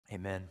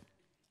Amen.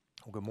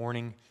 Well, good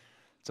morning.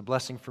 It's a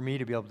blessing for me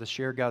to be able to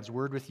share God's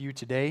word with you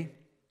today.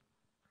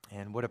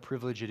 And what a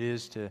privilege it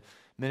is to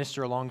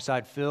minister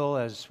alongside Phil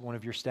as one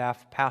of your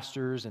staff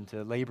pastors and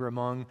to labor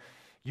among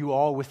you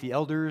all with the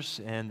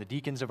elders and the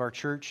deacons of our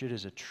church. It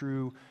is a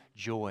true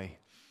joy.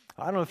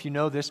 I don't know if you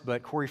know this,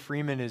 but Corey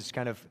Freeman is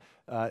kind of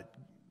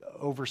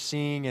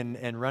overseeing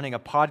and running a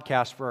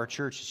podcast for our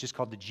church. It's just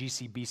called the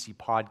gcb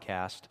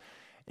podcast.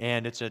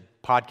 And it's a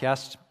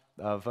podcast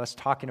of us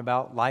talking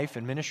about life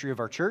and ministry of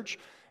our church.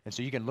 And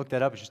so you can look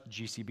that up. It's just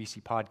the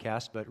GCBC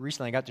podcast. But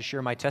recently I got to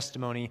share my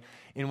testimony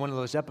in one of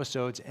those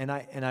episodes, and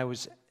I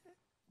was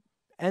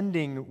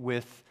ending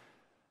with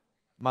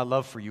my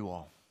love for you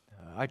all.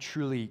 I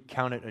truly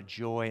count it a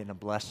joy and a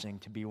blessing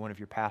to be one of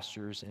your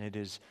pastors, and it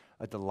is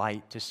a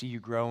delight to see you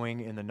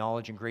growing in the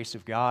knowledge and grace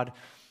of God.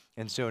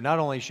 And so not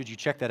only should you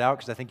check that out,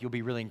 because I think you'll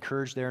be really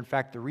encouraged there. In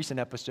fact, the recent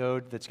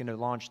episode that's going to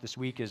launch this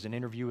week is an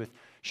interview with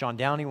Sean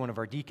Downey, one of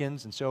our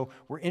deacons. And so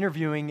we're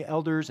interviewing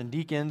elders and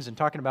deacons and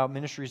talking about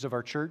ministries of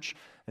our church.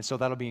 And so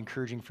that'll be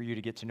encouraging for you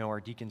to get to know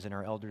our deacons and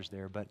our elders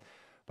there. But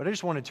I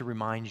just wanted to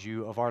remind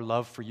you of our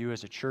love for you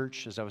as a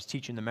church. As I was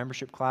teaching the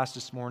membership class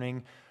this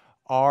morning,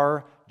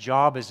 our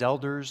job as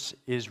elders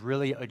is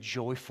really a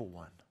joyful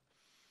one.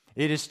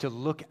 It is to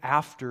look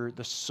after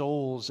the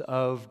souls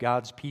of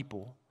God's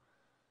people.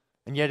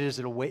 And yet it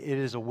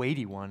is a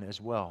weighty one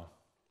as well.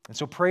 And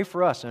so pray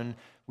for us, and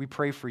we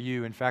pray for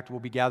you. In fact,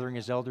 we'll be gathering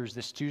as elders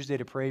this Tuesday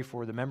to pray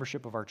for the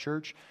membership of our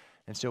church.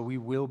 And so we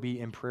will be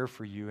in prayer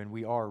for you, and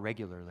we are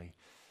regularly.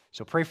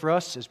 So pray for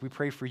us as we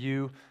pray for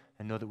you,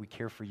 and know that we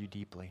care for you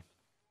deeply.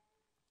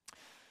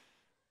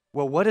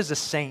 Well, what is a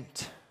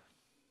saint?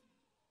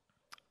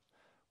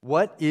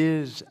 What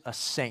is a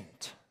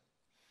saint?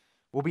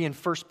 We'll be in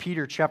 1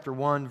 Peter chapter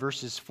 1,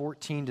 verses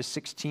 14 to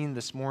 16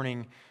 this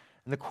morning.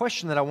 And the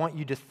question that I want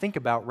you to think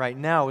about right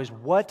now is,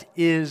 what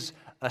is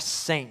a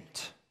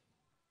saint?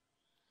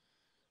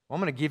 Well,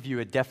 I'm going to give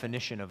you a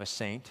definition of a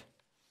saint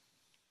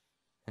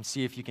and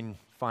see if you can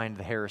find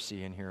the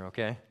heresy in here,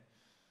 okay?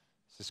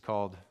 This is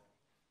called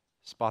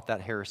Spot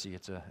That Heresy.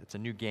 It's a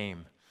new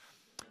game.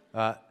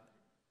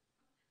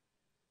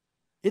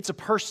 It's a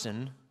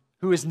person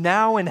who is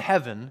now in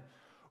heaven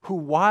who,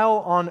 while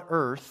on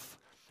earth,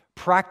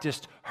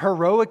 practiced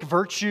heroic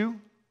virtue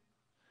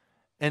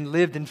and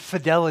lived in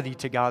fidelity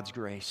to God's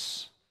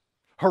grace.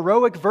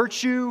 Heroic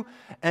virtue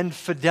and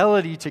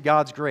fidelity to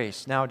God's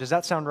grace. Now, does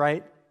that sound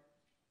right?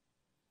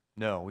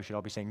 No, we should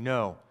all be saying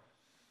no.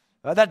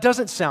 That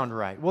doesn't sound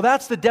right. Well,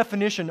 that's the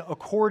definition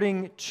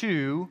according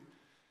to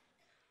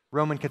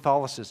Roman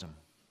Catholicism.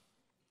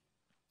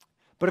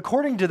 But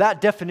according to that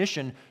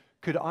definition,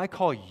 could I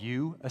call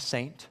you a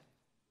saint?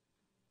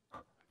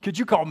 Could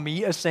you call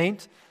me a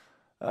saint?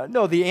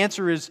 No, the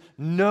answer is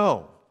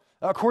no.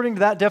 According to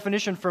that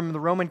definition from the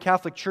Roman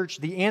Catholic Church,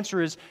 the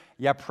answer is,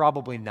 yeah,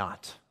 probably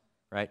not,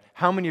 right?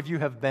 How many of you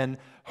have been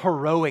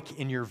heroic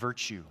in your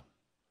virtue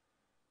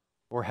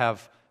or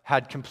have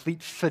had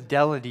complete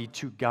fidelity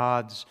to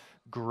God's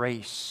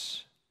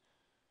grace?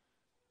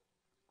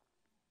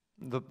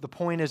 The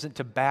point isn't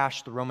to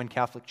bash the Roman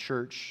Catholic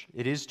Church.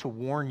 It is to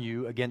warn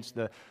you against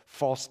the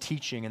false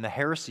teaching and the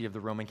heresy of the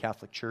Roman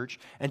Catholic Church,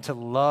 and to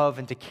love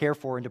and to care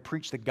for and to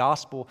preach the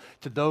gospel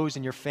to those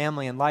in your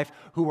family and life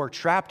who are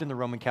trapped in the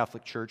Roman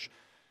Catholic Church.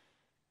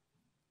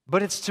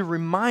 But it's to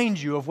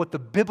remind you of what the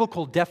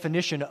biblical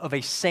definition of a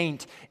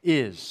saint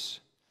is.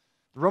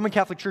 The Roman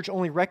Catholic Church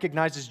only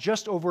recognizes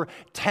just over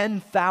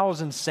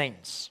 10,000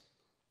 saints.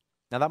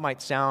 Now that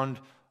might sound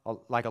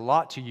like a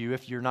lot to you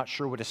if you're not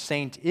sure what a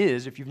saint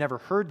is, if you've never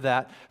heard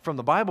that from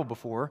the Bible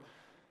before.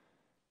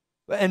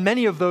 And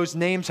many of those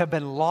names have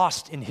been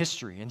lost in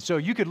history. And so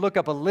you could look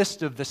up a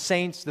list of the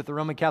saints that the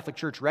Roman Catholic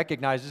Church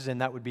recognizes,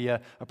 and that would be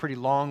a pretty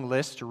long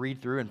list to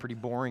read through and pretty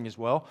boring as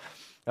well.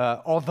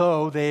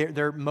 Although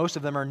most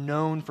of them are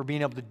known for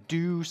being able to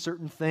do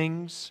certain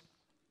things.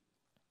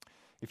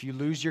 If you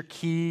lose your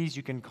keys,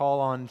 you can call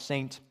on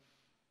Saint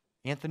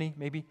Anthony,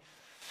 maybe.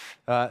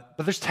 But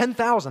there's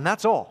 10,000,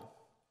 that's all.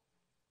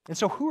 And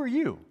so who are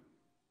you?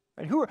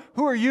 Right?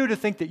 Who are you to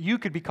think that you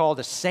could be called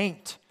a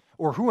saint?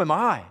 Or who am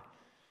I?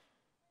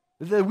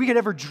 That we could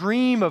ever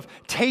dream of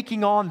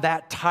taking on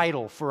that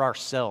title for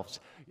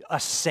ourselves. A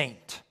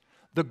saint.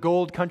 The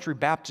Gold Country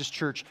Baptist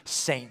Church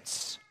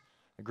Saints.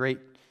 A great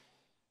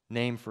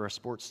name for a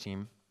sports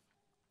team.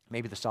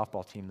 Maybe the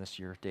softball team this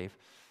year, Dave.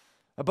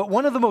 But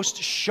one of the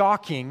most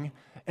shocking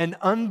and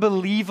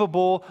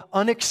unbelievable,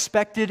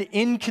 unexpected,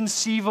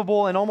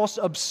 inconceivable, and almost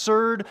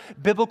absurd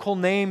biblical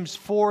names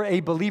for a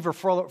believer,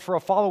 for a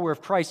follower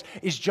of Christ,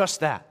 is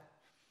just that.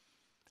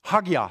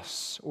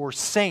 Hagios, or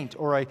saint,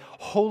 or a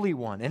holy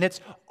one. And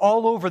it's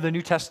all over the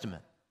New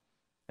Testament,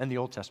 and the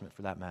Old Testament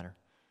for that matter.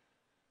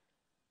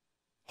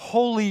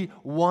 Holy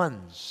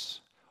ones,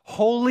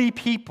 holy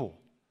people,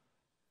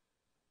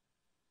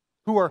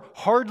 who are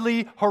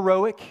hardly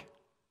heroic,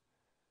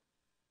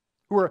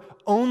 who are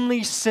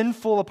only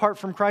sinful apart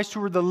from Christ,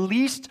 who are the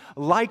least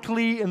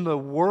likely in the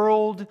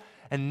world,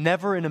 and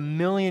never in a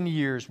million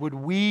years would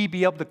we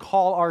be able to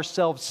call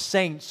ourselves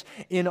saints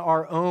in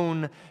our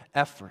own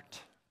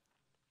effort.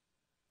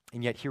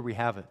 And yet here we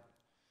have it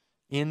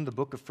in the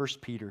book of 1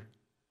 Peter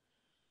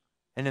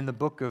and in the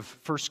book of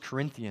 1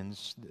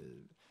 Corinthians,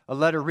 a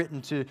letter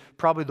written to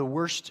probably the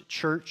worst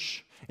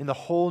church in the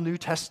whole New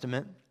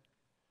Testament.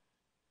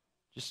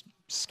 Just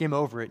skim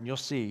over it and you'll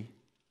see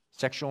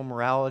sexual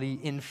immorality,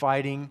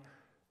 infighting,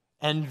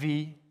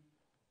 envy,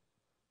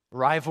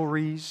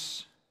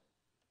 rivalries,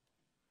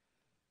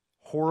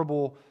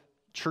 horrible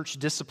church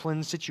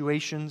discipline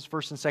situations,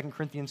 1 and 2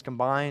 Corinthians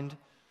combined.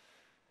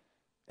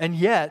 And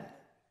yet,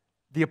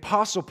 the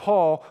Apostle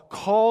Paul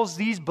calls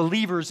these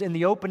believers in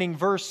the opening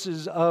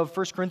verses of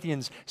 1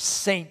 Corinthians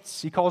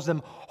saints. He calls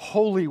them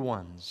holy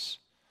ones.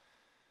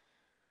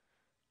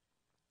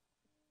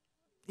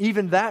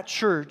 Even that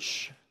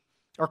church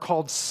are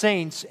called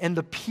saints and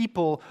the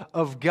people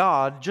of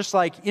God, just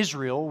like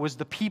Israel was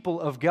the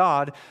people of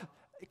God,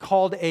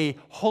 called a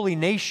holy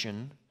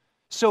nation.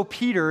 So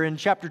Peter in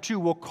chapter 2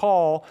 will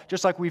call,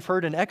 just like we've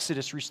heard in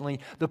Exodus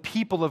recently, the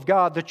people of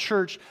God, the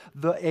church,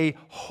 a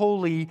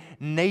holy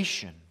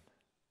nation.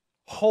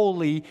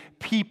 Holy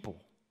people.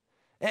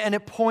 And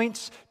it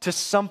points to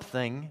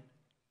something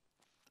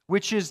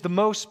which is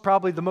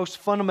probably the most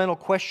fundamental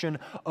question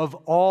of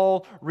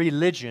all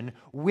religion,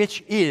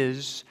 which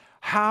is,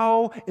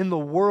 how in the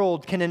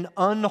world can an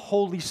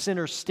unholy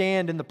sinner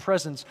stand in the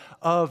presence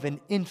of an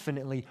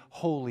infinitely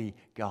holy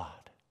God?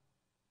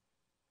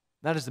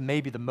 That is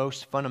maybe the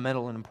most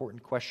fundamental and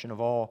important question of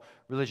all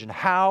religion.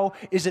 How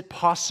is it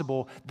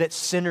possible that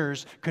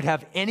sinners could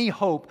have any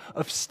hope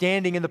of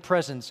standing in the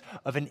presence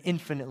of an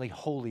infinitely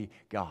holy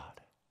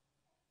God?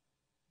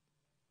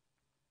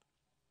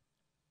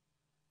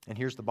 And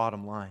here's the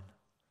bottom line.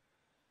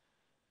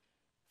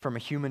 From a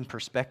human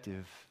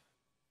perspective,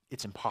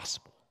 it's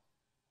impossible.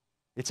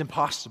 It's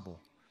impossible.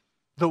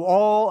 Though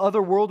all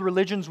other world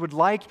religions would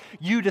like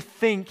you to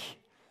think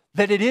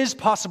that it is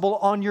possible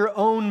on your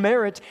own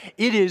merit,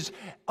 it is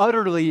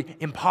utterly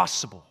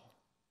impossible.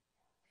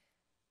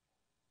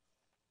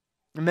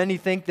 And many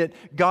think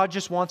that God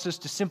just wants us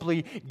to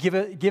simply give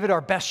it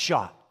our best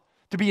shot,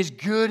 to be as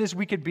good as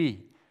we could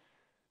be.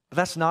 But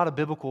that's not a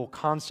biblical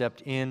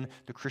concept in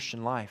the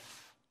Christian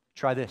life.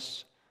 Try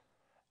this.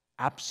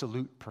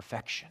 Absolute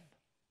perfection.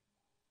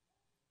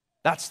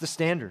 That's the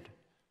standard.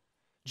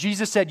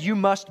 Jesus said, you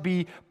must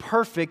be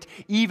perfect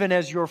even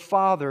as your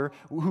Father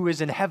who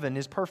is in heaven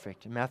is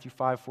perfect, in Matthew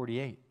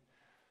 5:48.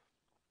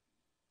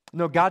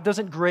 No, God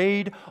doesn't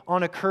grade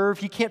on a curve.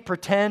 He can't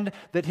pretend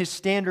that His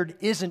standard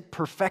isn't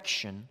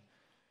perfection.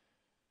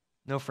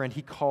 No, friend,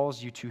 He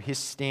calls you to His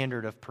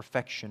standard of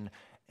perfection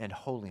and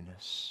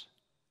holiness.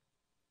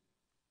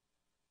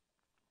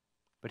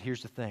 But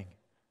here's the thing.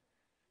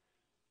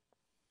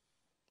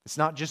 It's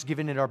not just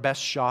giving it our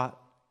best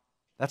shot.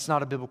 That's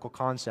not a biblical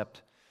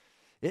concept.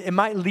 It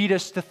might lead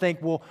us to think,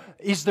 well,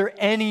 is there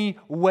any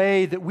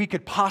way that we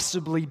could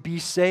possibly be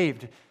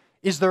saved?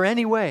 Is there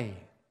any way?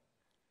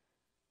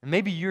 And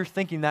maybe you're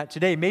thinking that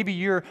today. Maybe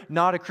you're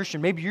not a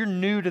Christian. Maybe you're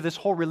new to this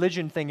whole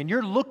religion thing, and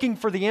you're looking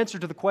for the answer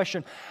to the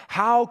question,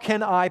 how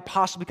can I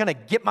possibly kind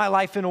of get my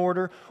life in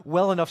order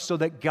well enough so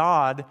that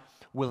God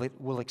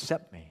will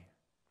accept me?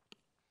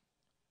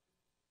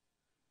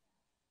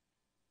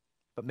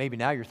 But maybe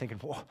now you're thinking,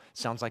 well,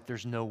 sounds like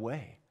there's no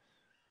way.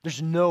 There's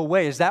no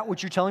way. Is that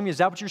what you're telling me? Is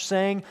that what you're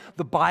saying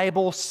the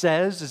Bible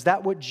says? Is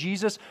that what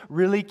Jesus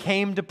really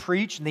came to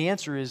preach? And the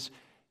answer is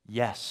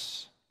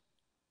yes.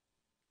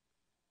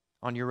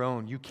 On your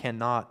own, you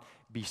cannot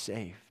be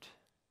saved.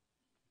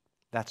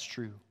 That's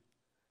true.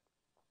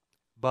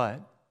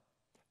 But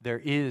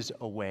there is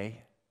a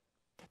way.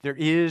 There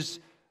is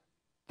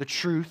the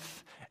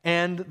truth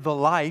and the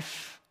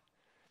life.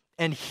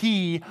 And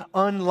He,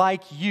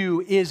 unlike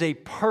you, is a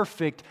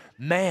perfect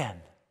man.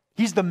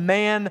 He's the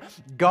man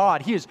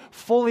God. He is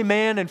fully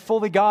man and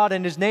fully God,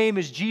 and His name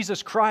is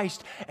Jesus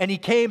Christ. And He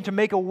came to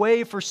make a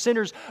way for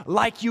sinners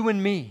like you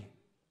and me,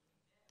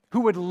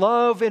 who would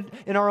love in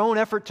our own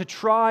effort to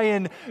try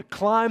and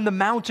climb the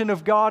mountain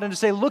of God and to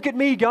say, look at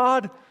me,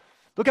 God.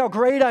 Look how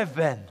great I've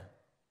been.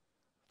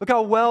 Look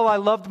how well I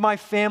loved my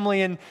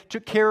family and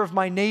took care of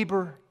my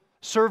neighbor,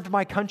 served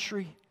my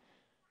country.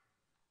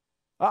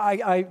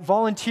 I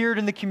volunteered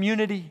in the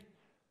community.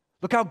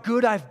 Look how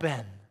good I've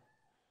been.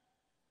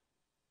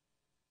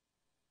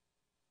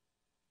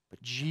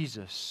 But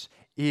Jesus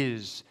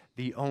is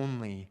the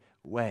only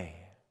way.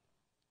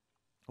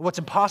 What's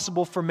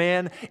impossible for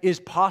man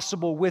is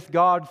possible with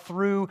God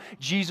through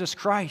Jesus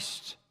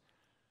Christ.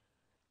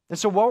 And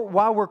so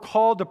while we're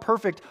called to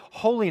perfect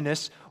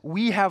holiness,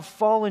 we have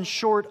fallen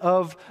short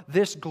of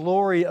this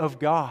glory of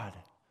God.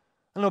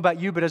 I don't know about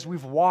you, but as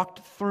we've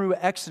walked through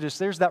Exodus,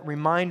 there's that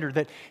reminder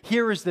that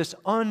here is this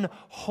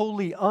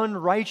unholy,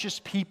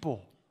 unrighteous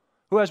people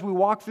who, as we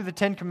walk through the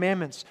Ten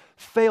Commandments,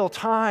 fail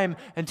time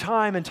and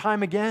time and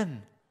time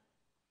again.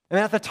 And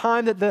at the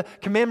time that the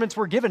commandments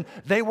were given,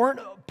 they weren't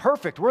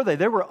perfect, were they?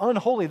 They were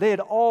unholy. They had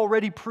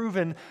already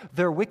proven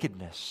their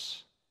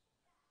wickedness.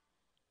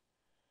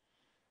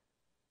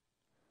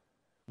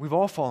 We've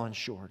all fallen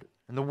short.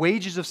 And the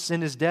wages of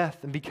sin is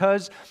death. And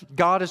because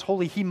God is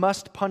holy, He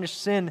must punish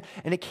sin.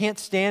 And it can't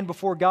stand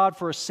before God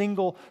for a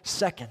single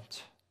second.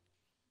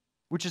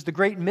 which is the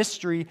great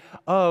mystery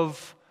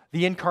of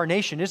the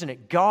incarnation, isn't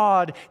it?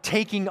 God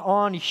taking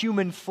on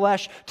human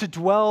flesh to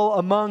dwell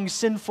among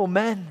sinful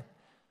men.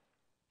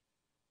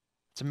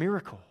 It's a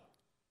miracle.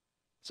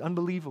 It's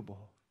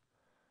unbelievable.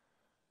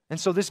 And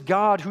so this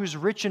God who is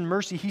rich in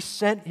mercy, He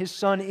sent His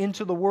Son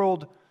into the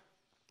world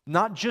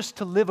not just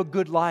to live a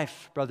good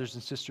life, brothers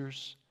and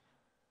sisters,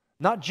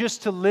 not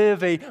just to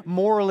live a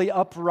morally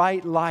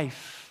upright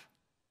life,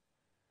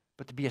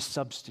 but to be a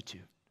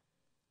substitute,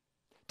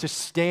 to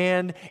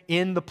stand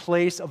in the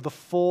place of the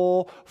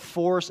full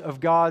force of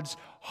God's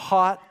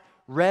hot,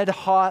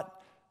 red-hot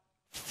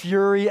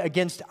fury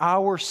against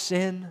our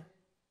sin,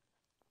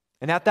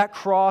 and at that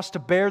cross to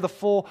bear the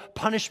full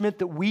punishment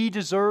that we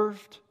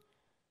deserved.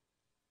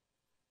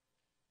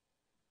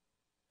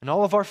 And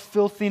all of our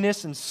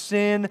filthiness and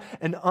sin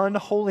and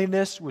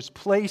unholiness was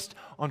placed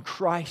on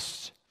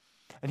Christ,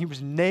 and He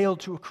was nailed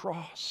to a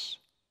cross.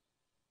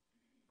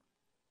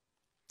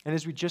 And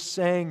as we just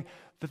sang,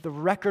 that the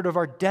record of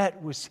our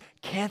debt was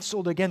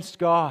canceled against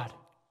God.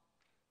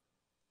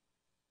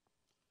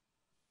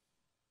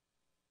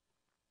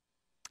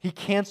 He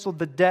canceled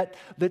the debt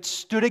that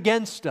stood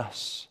against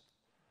us,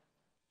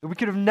 that we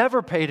could have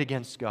never paid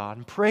against God.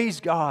 And praise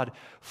God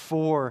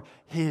for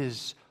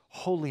His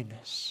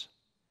holiness.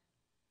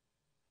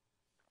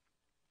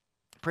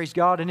 Praise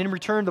God. And in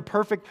return, the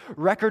perfect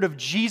record of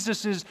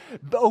Jesus'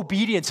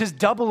 obedience, His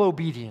double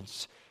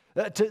obedience,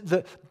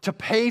 to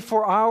pay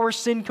for our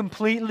sin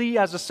completely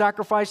as a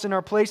sacrifice in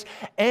our place,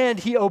 and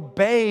He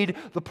obeyed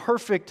the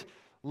perfect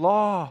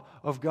law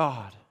of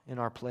God in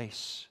our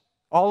place.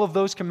 All of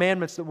those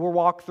commandments that we're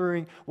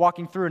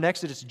walking through in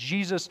Exodus,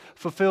 Jesus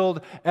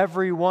fulfilled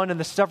every one, and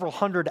the several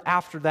hundred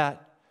after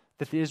that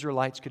the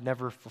Israelites could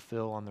never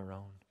fulfill on their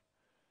own.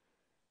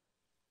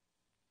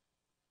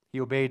 He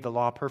obeyed the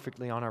law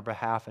perfectly on our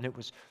behalf, and it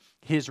was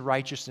His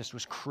righteousness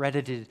was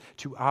credited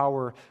to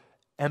our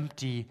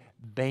empty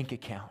bank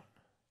account.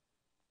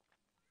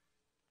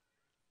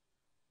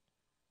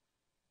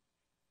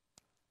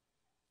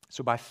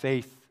 So by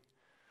faith,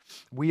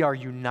 we are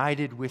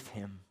united with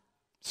Him,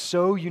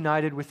 so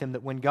united with Him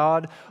that when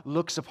God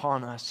looks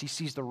upon us, He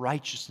sees the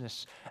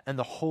righteousness and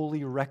the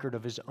holy record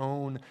of His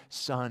own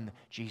Son,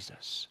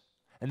 Jesus.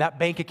 And that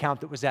bank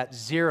account that was at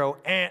zero,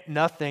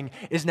 nothing,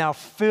 is now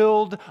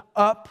filled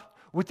up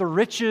with the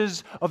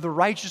riches of the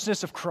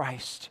righteousness of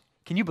Christ.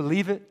 Can you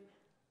believe it?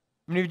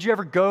 I mean, did you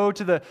ever go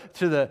to the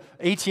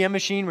ATM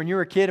machine when you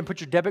were a kid and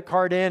put your debit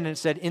card in and it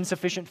said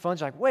insufficient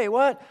funds? You're like, wait,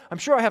 what? I'm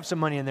sure I have some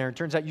money in there. And it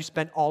turns out you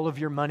spent all of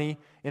your money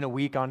in a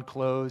week on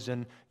clothes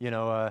and,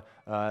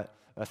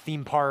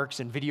 theme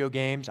parks and video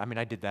games. I mean,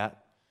 I did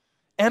that.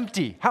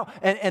 Empty. How?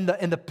 And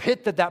the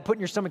pit that put in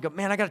your stomach, go,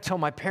 man, I got to tell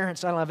my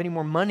parents I don't have any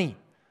more money.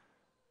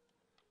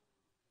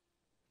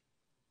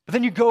 But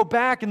then you go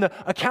back and the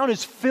account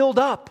is filled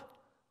up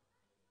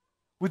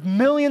with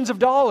millions of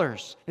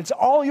dollars. It's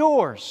all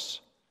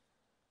yours.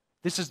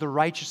 This is the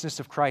righteousness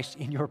of Christ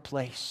in your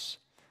place.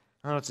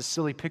 I know it's a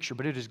silly picture,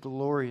 but it is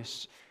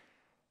glorious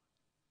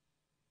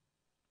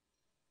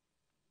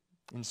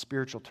in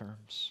spiritual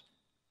terms.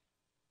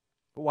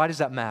 But why does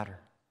that matter?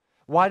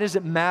 Why does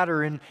it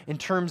matter in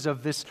terms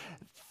of this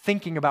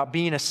thinking about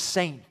being a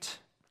saint?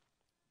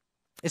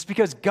 It's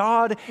because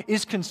God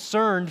is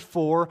concerned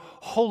for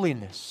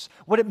holiness.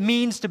 What it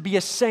means to be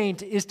a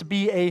saint is to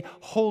be a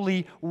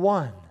holy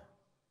one.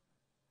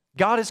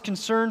 God is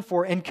concerned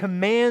for and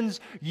commands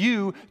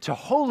you to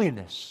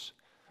holiness.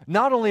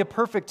 Not only a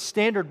perfect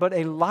standard, but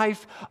a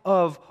life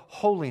of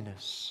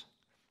holiness.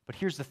 But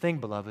here's the thing,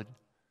 beloved.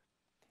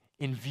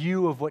 In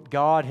view of what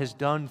God has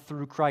done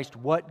through Christ,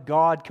 what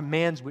God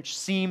commands, which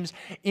seems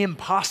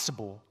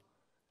impossible,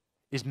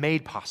 is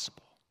made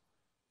possible.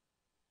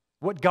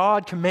 What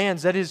God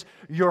commands, that is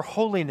your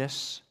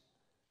holiness,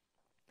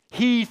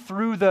 He,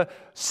 through the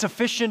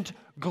sufficient,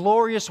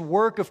 glorious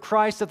work of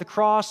Christ at the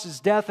cross, His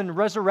death and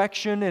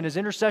resurrection, and His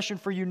intercession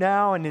for you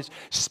now, and His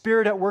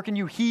Spirit at work in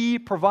you, He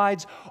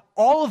provides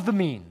all of the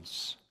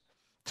means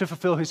to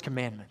fulfill His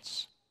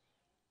commandments.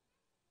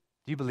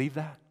 Do you believe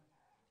that?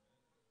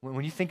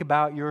 When you think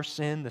about your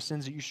sin, the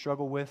sins that you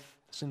struggle with,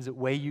 the sins that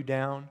weigh you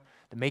down,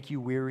 that make you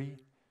weary,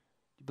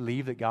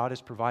 believe that God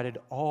has provided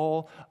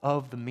all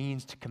of the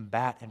means to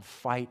combat and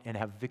fight and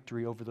have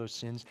victory over those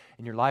sins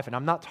in your life. And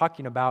I'm not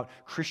talking about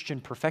Christian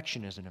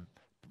perfectionism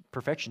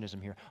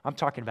here. I'm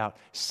talking about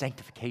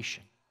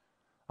sanctification.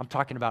 I'm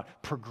talking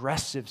about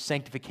progressive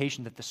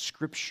sanctification that the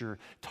Scripture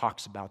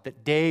talks about,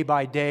 that day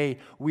by day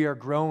we are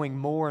growing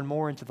more and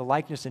more into the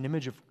likeness and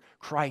image of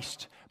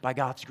Christ by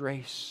God's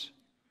grace.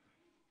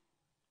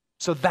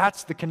 So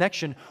that's the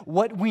connection.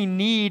 What we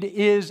need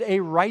is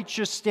a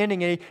righteous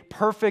standing, a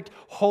perfect,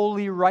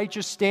 holy,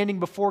 righteous standing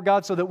before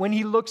God so that when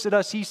He looks at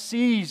us, He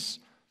sees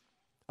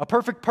a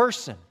perfect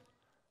person.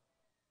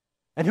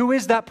 And who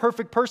is that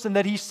perfect person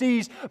that He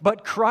sees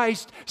but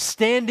Christ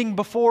standing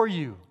before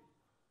you?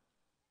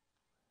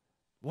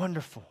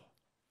 Wonderful.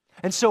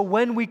 And so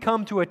when we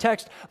come to a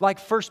text like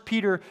 1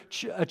 Peter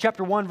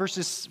chapter 1,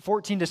 verses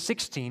 14 to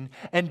 16,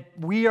 and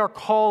we are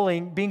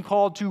being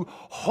called to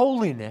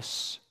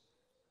holiness,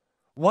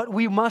 What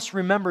we must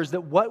remember is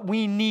that what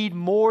we need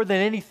more than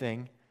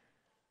anything,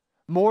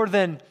 more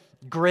than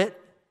grit,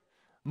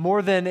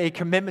 more than a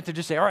commitment to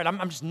just say, all right,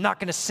 I'm just not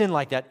going to sin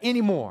like that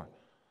anymore.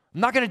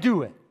 I'm not going to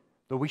do it.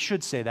 But we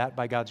should say that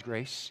by God's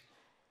grace,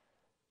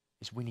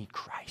 is we need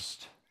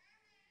Christ.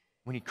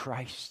 We need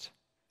Christ.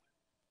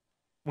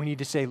 We need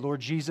to say, Lord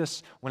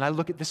Jesus, when I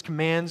look at this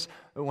command,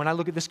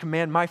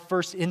 my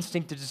first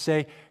instinct is to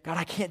say, God,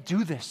 I can't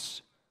do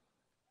this.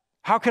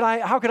 How could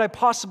I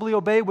possibly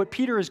obey what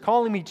Peter is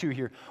calling me to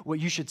here? What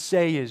you should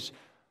say is,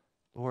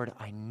 Lord,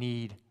 I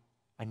need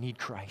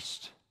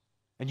Christ.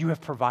 And you have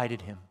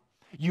provided him.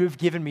 You have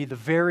given me the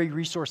very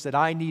resource that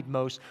I need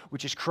most,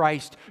 which is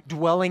Christ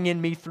dwelling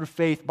in me through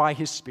faith by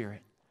his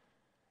Spirit.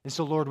 And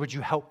so, Lord, would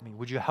you help me?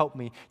 Would you help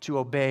me to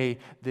obey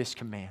this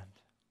command?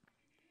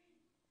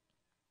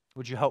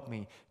 Would you help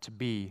me to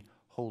be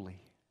holy?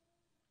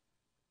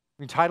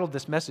 We entitled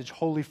this message,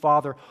 Holy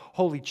Father,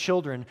 Holy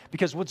Children,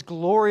 because what's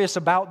glorious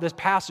about this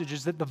passage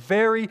is that the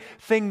very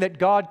thing that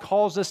God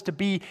calls us to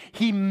be,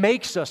 he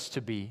makes us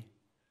to be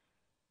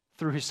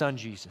through his Son,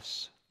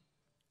 Jesus.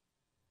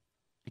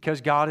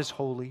 Because God is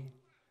holy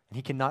and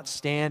he cannot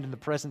stand in the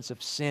presence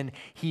of sin,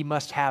 he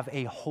must have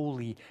a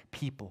holy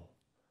people.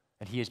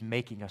 And he is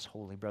making us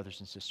holy,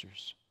 brothers and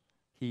sisters.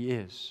 He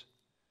is.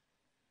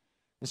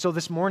 And so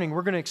this morning,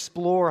 we're going to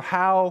explore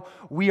how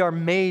we are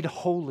made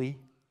holy,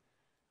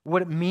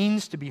 what it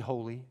means to be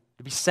holy,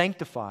 to be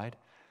sanctified,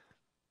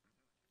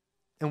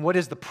 and what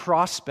is the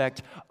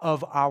prospect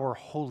of our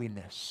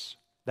holiness,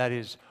 that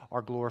is,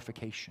 our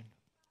glorification.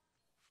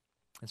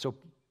 And so,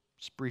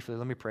 just briefly,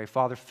 let me pray.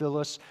 Father, fill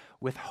us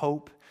with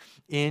hope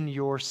in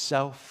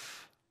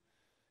yourself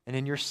and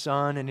in your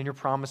Son and in your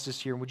promises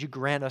here. And would you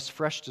grant us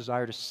fresh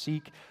desire to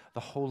seek the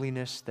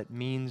holiness that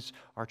means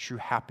our true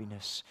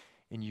happiness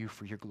in you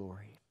for your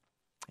glory.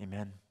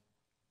 Amen.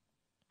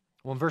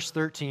 Well, in verse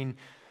 13,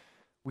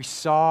 we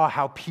saw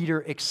how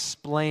Peter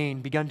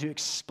begun to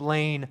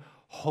explain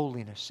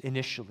holiness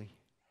initially.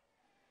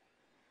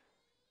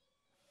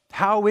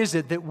 How is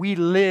it that we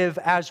live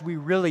as we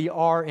really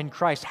are in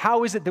Christ?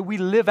 How is it that we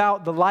live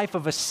out the life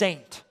of a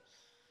saint?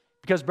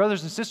 Because,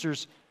 brothers and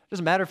sisters, it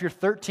doesn't matter if you're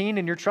 13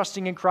 and you're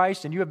trusting in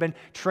Christ and you have been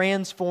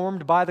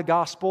transformed by the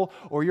gospel,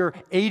 or you're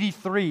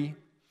 83,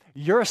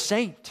 you're a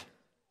saint.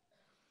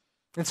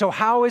 And so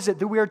how is it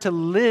that we are to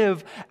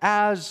live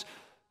as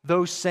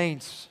those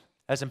saints,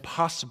 as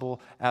impossible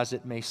as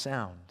it may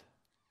sound?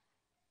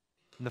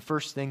 And the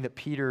first thing that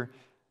Peter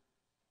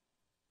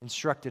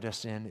instructed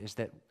us in is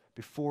that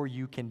before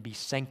you can be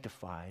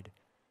sanctified,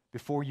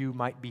 before you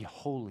might be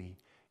holy,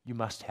 you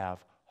must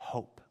have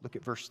hope. Look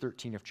at verse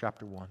 13 of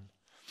chapter 1.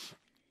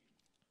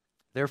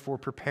 Therefore,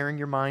 preparing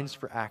your minds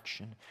for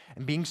action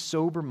and being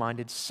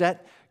sober-minded,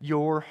 set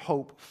your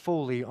hope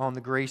fully on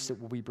the grace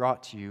that will be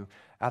brought to you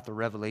at the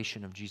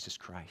revelation of Jesus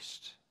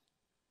Christ.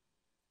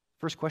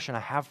 First question I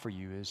have for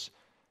you is,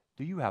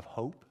 do you have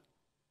hope?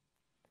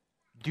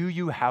 Do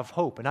you have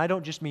hope? And I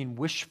don't just mean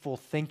wishful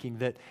thinking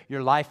that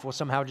your life will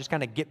somehow just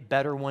kind of get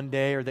better one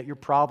day or that your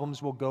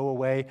problems will go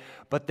away,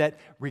 but that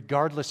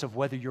regardless of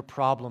whether your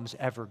problems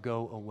ever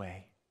go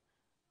away,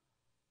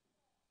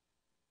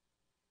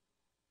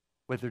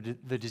 whether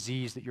the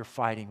disease that you're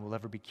fighting will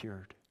ever be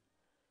cured,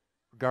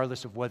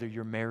 regardless of whether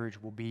your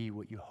marriage will be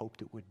what you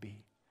hoped it would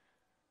be,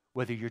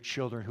 whether your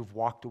children who've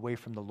walked away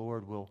from the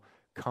Lord will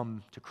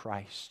come to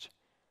Christ,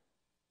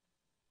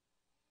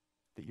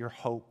 that your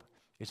hope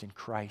is in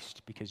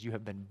Christ because you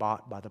have been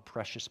bought by the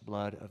precious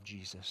blood of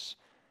Jesus,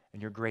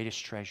 and your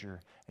greatest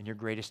treasure and your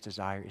greatest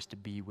desire is to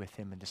be with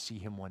him and to see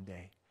him one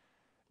day.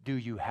 Do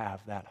you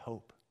have that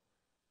hope,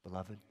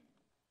 beloved?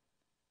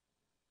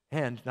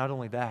 And not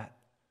only that,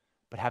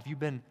 but have you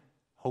been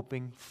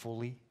hoping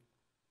fully?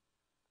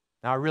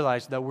 Now I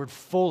realize that word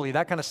fully,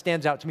 that kind of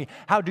stands out to me.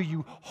 How do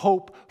you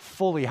hope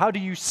fully? How do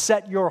you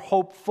set your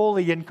hope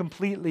fully and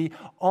completely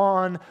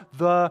on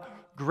the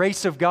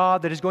grace of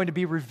God that is going to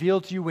be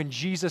revealed to you when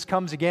Jesus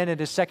comes again at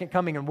his second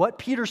coming? And what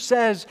Peter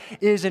says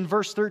is in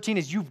verse 13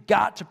 is you've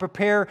got to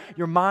prepare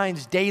your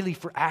minds daily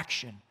for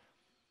action.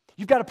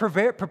 You've got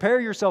to prepare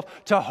yourself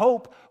to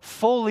hope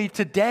fully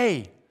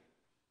today.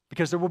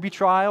 Because there will be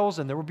trials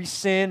and there will be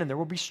sin and there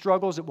will be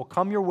struggles that will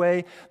come your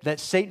way that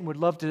Satan would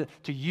love to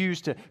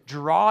use to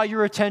draw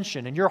your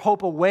attention and your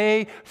hope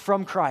away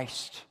from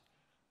Christ.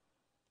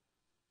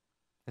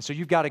 And so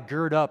you've got to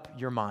gird up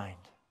your mind.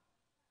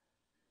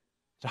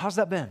 So how's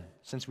that been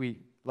since we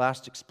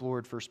last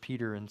explored 1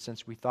 Peter and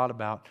since we thought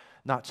about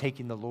not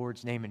taking the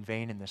Lord's name in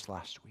vain in this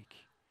last week?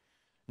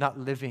 Not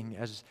living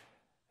as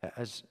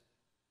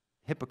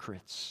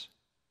hypocrites,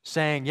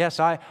 saying, yes,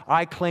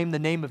 I claim the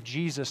name of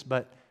Jesus,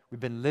 but we've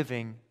been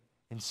living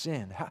in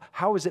sin.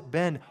 How has it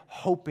been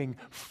hoping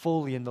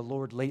fully in the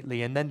Lord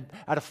lately? And then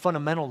at a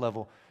fundamental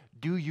level,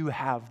 do you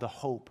have the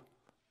hope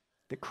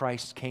that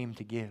Christ came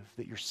to give,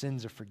 that your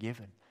sins are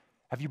forgiven?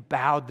 Have you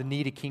bowed the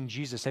knee to King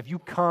Jesus? Have you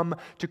come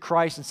to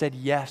Christ and said,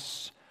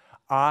 yes,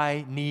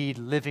 I need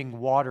living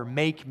water.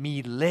 Make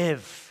me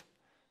live.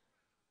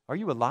 Are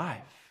you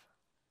alive?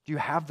 Do you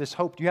have this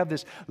hope? Do you have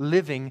this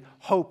living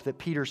hope that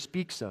Peter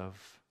speaks of?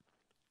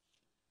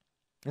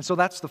 And so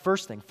that's the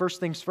first thing. First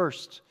things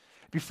first.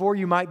 Before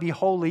you might be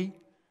holy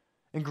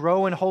and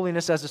grow in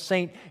holiness as a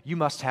saint, you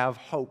must have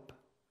hope.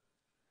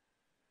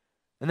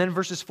 And then in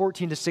verses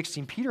 14 to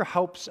 16, Peter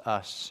helps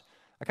us.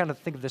 I kind of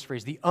think of this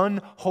phrase, the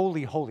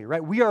unholy holy,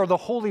 right? We are the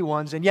holy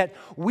ones, and yet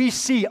we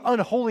see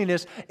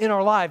unholiness in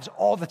our lives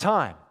all the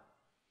time.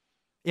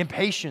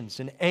 Impatience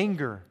and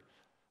anger,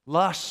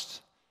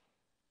 lust,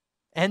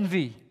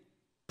 envy,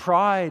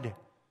 pride,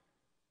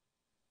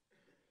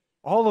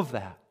 all of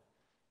that.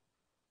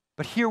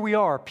 But here we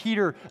are,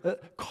 Peter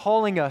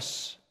calling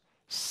us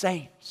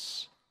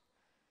saints,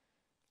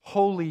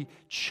 holy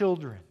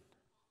children.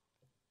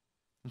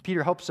 And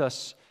Peter helps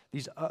us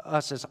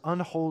as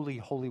unholy,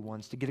 holy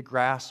ones, to get a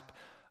grasp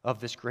of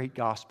this great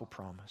gospel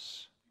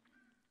promise.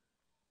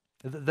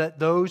 That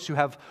those who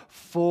have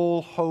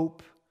full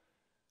hope,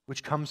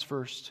 which comes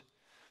first,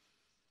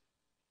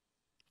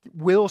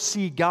 will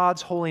see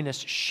God's holiness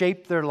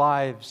shape their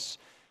lives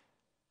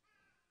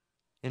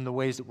in the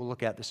ways that we'll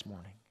look at this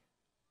morning.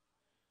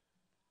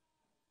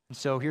 And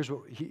so here's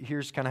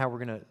kind of how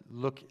we're going to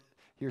look.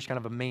 Here's kind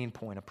of a main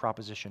point, a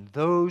proposition.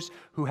 Those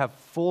who have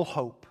full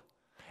hope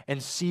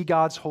and see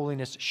God's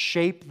holiness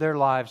shape their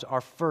lives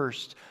are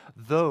first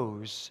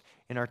those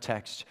in our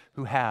text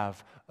who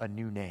have a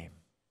new name.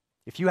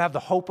 If you have the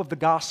hope of the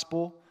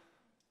gospel,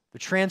 the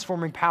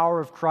transforming power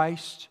of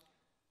Christ,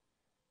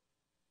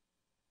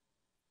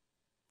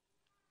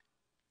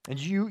 and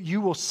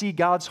you will see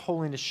God's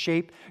holiness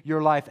shape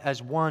your life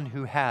as one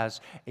who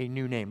has a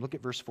new name. Look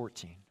at verse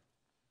 14.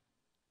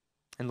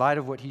 In light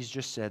of what he's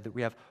just said, that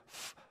we have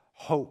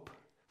hope,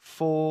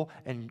 full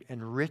and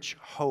rich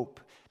hope,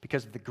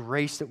 because of the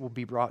grace that will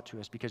be brought to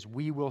us, because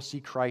we will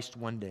see Christ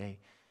one day,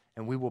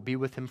 and we will be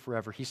with him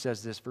forever. He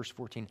says this, verse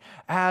 14,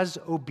 as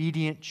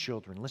obedient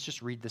children. Let's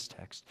just read this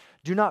text.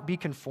 Do not be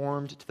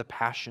conformed to the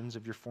passions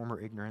of your former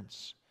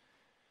ignorance,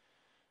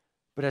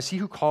 but as he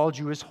who called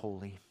you is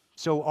holy,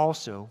 so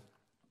also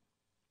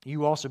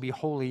you also be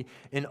holy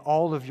in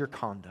all of your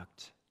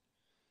conduct,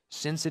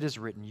 since it is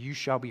written, you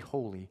shall be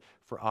holy,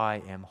 for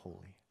I am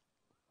holy.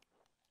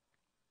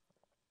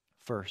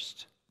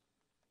 First,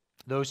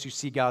 those who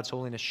see God's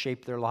holiness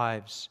shape their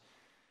lives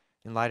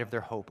in light of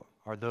their hope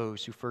are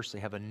those who firstly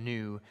have a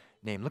new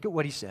name. Look at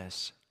what he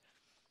says.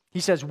 He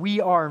says, we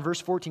are, in verse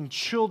 14,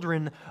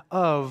 children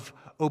of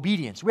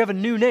obedience. We have a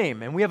new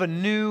name and we have a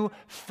new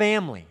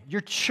family.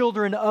 You're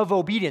children of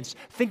obedience.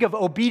 Think of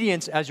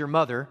obedience as your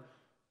mother,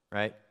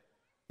 right?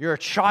 You're a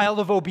child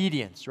of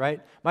obedience, right?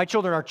 My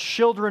children are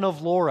children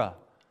of Laura.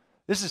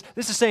 This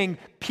is saying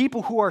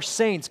people who are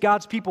saints,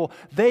 God's people,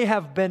 they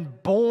have been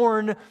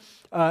born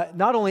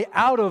not only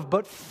out of,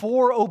 but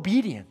for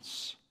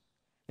obedience.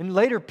 And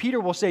later, Peter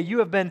will say, you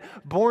have been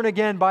born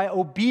again by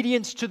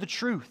obedience to the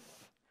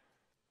truth.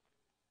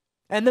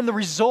 And then the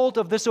result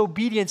of this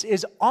obedience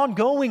is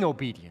ongoing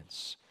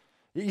obedience.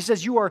 He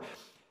says, you are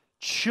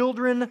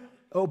children,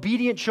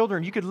 obedient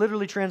children. You could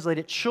literally translate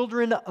it,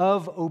 children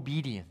of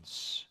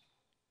obedience.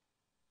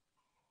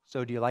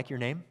 So do you like your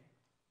name?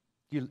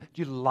 Do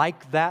you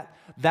like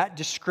that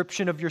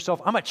description of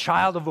yourself? I'm a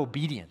child of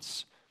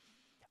obedience.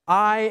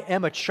 I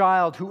am a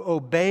child who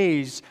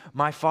obeys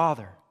my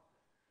Father.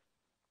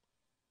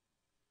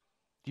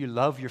 Do you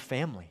love your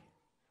family?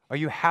 Are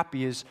you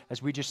happy,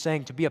 as we just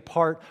sang, to be a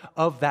part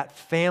of that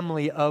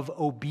family of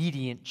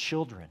obedient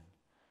children?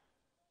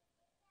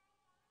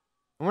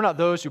 And we're not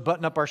those who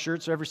button up our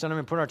shirts every Sunday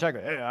and put on our tag,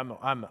 hey,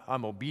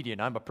 I'm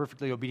obedient. I'm a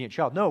perfectly obedient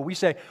child. No, we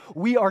say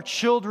we are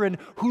children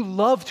who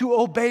love to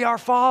obey our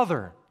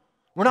Father.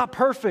 We're not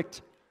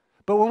perfect.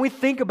 But when we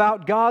think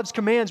about God's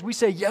commands, we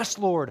say, yes,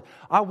 Lord,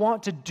 I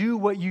want to do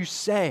what you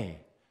say.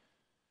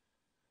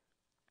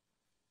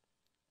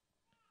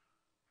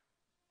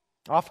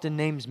 Often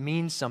names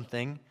mean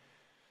something.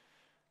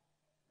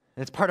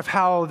 It's part of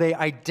how they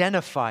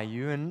identify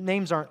you, and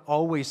names aren't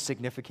always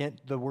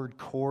significant. The word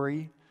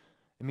Corey,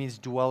 it means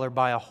dweller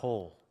by a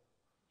hole.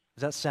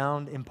 Does that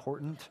sound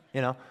important?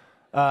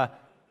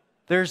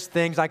 There's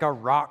things like a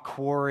rock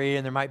quarry,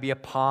 and there might be a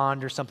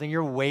pond or something.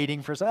 You're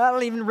waiting for something. I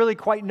don't even really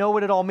quite know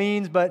what it all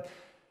means, but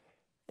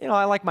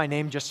I like my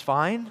name just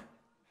fine.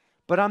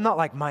 But I'm not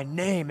like, my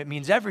name, it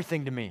means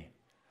everything to me.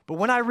 But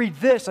when I read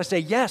this, I say,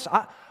 yes,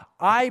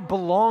 I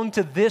belong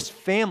to this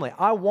family.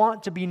 I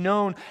want to be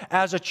known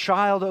as a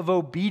child of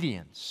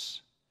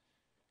obedience.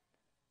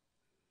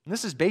 And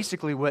this is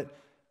basically what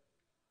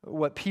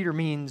Peter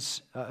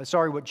means,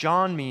 what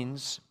John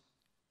means.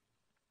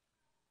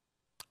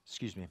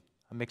 Excuse me,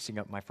 I'm mixing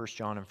up my 1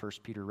 John and 1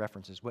 Peter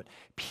references. What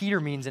Peter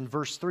means in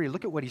verse 3,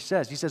 look at what he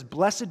says. He says,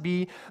 blessed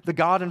be the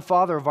God and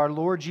Father of our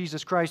Lord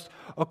Jesus Christ.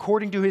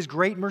 According to his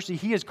great mercy,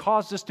 he has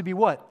caused us to be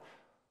what?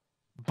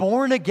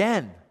 Born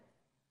again.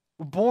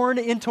 Born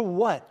into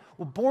what?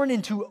 Well, born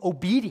into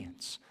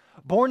obedience.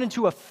 Born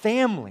into a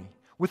family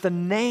with a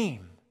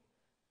name.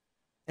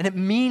 And it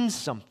means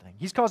something.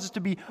 He's caused us to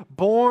be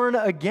born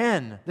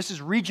again. This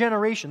is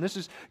regeneration. This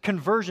is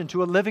conversion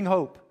to a living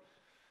hope.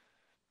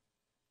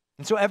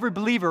 And so every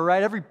believer,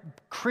 right, every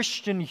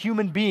Christian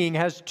human being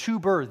has two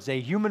births, a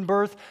human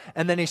birth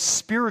and then a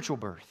spiritual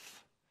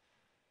birth.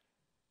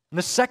 And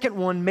the second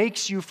one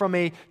makes you from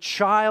a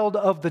child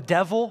of the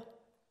devil.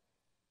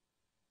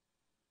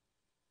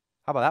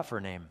 How about that for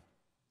a name?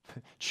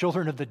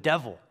 Children of the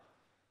devil,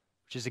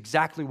 which is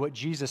exactly what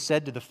Jesus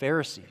said to the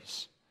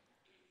Pharisees,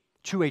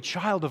 to a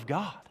child of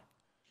God.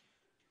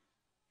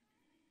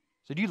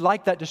 So do you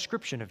like that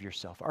description of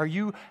yourself? Are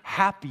you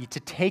happy to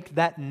take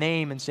that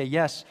name and say,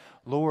 yes,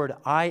 Lord,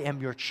 I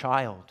am your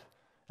child,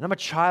 and I'm a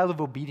child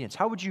of obedience?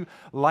 How would you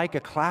like a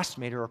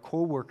classmate or a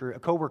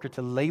coworker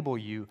to label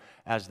you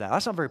as that?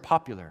 That's not very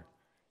popular.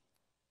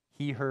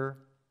 He, her,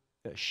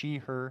 she,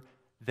 her,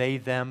 they,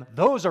 them.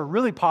 Those are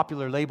really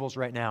popular labels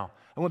right now.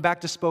 I went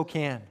back to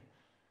Spokane,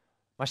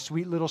 my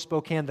sweet little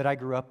Spokane that I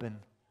grew up in,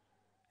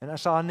 and I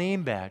saw a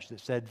name badge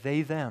that said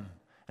they, them.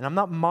 And I'm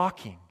not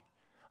mocking.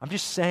 I'm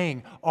just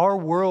saying our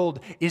world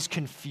is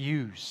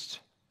confused.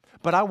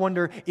 But I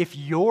wonder if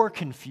you're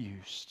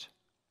confused.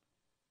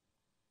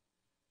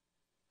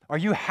 Are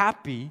you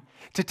happy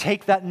to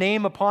take that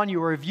name upon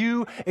you, or have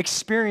you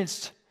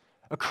experienced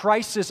a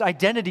crisis,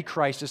 identity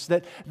crisis,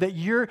 that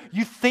you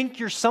think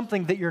you're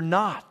something that you're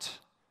not?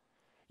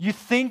 You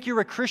think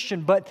you're a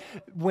Christian, but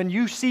when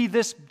you see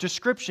this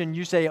description,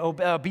 you say,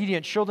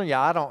 obedient children,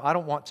 yeah, I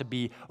don't want to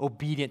be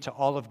obedient to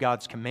all of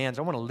God's commands.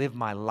 I want to live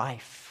my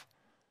life.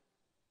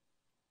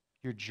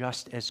 You're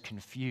just as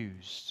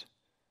confused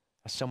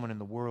as someone in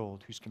the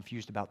world who's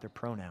confused about their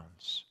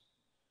pronouns.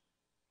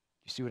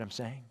 You see what I'm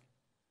saying?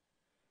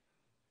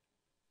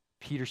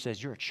 Peter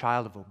says, you're a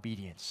child of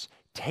obedience.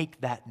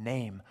 Take that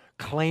name,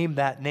 claim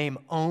that name,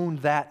 own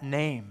that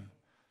name.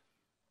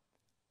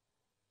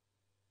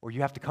 Or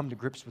you have to come to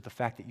grips with the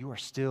fact that you are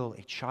still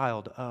a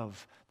child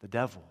of the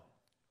devil.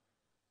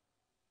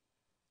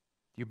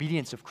 The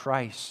obedience of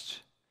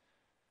Christ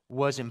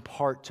was in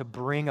part to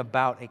bring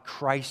about a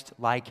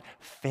Christ-like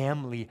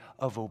family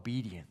of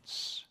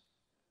obedience.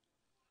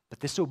 But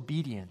this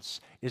obedience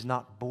is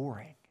not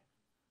boring.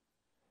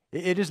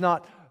 It is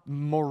not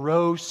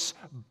morose,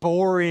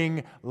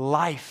 boring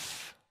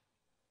life.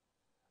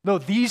 No,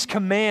 these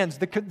commands,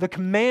 the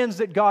commands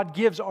that God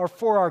gives are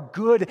for our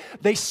good.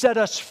 They set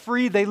us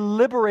free. They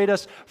liberate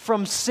us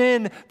from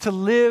sin to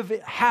live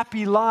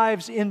happy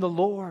lives in the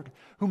Lord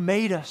who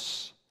made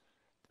us,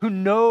 who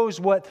knows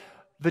what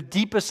the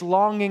deepest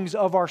longings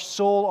of our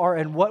soul are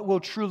and what will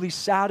truly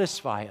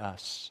satisfy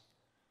us.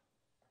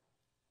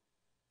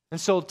 And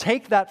so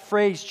take that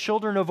phrase,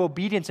 children of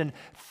obedience, and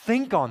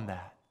think on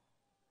that.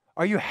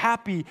 Are you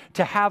happy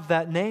to have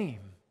that name,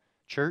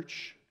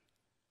 church?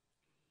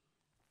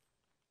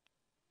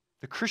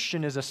 The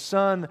Christian is a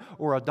son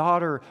or a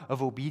daughter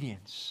of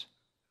obedience.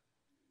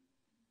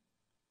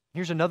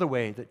 Here's another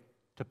way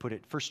to put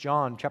it. 1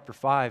 John chapter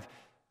 5,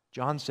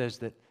 John says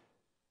that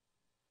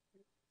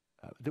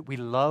we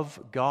love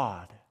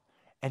God,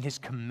 and His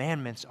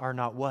commandments are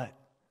not what?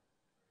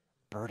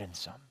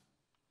 Burdensome.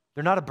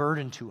 They're not a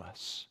burden to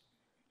us.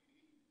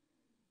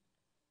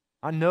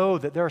 I know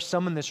that there are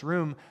some in this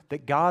room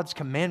that God's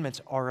commandments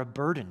are a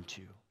burden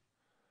to.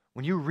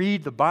 When you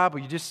read the Bible,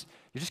 you're just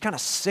kind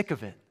of sick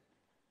of it.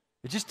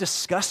 It just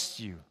disgusts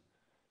you.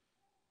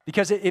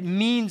 Because it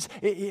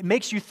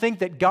makes you think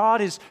that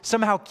God is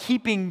somehow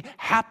keeping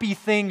happy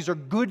things or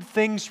good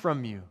things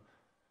from you.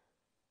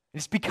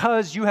 It's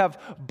because you have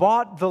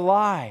bought the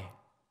lie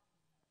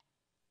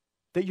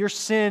that your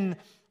sin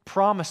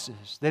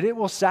promises, that it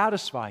will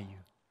satisfy you.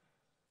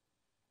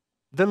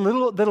 That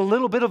a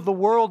little bit of the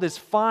world is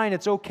fine,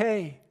 it's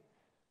okay.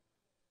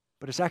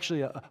 But it's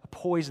actually a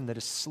poison that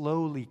is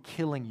slowly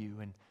killing you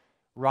and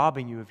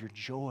robbing you of your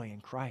joy in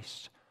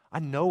Christ. I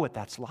know what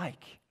that's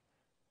like.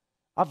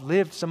 I've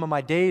lived some of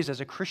my days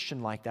as a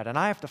Christian like that, and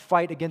I have to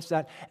fight against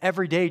that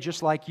every day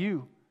just like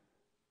you.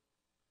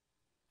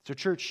 So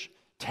church,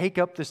 take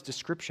up this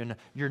description,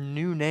 your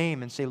new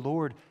name, and say,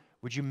 Lord,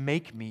 would you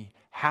make me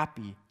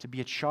happy to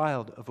be a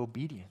child of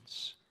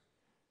obedience?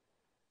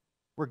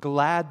 We're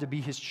glad to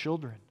be His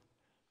children.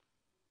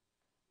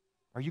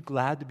 Are you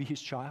glad to be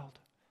His child?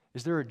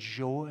 Is there a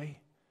joy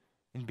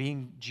in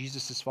being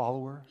Jesus'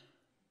 follower?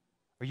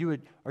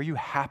 Are you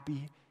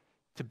happy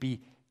to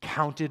be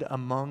counted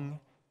among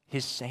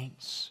His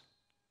saints?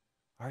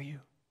 Are you?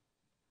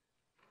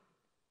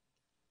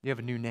 You have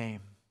a new name,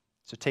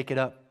 so take it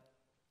up.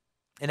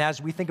 And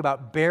as we think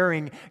about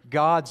bearing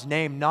God's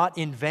name, not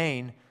in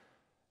vain,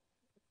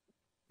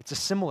 it's a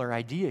similar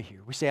idea here.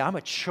 We say, I'm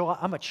a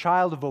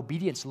child of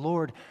obedience.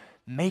 Lord,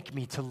 make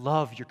me to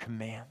love your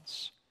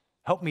commands.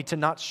 Help me to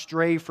not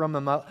stray from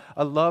them.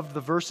 I love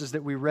the verses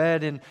that we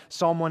read in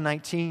Psalm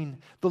 119.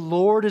 The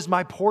Lord is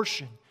my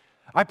portion.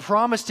 I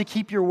promise to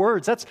keep your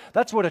words.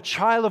 That's what a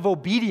child of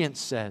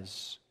obedience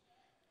says.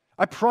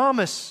 I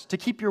promise to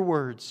keep your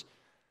words.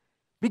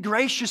 Be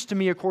gracious to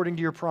me according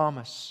to your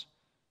promise.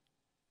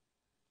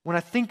 When I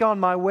think on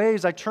my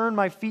ways, I turn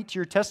my feet to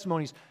your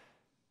testimonies.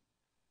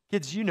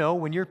 Kids, you know,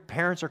 when your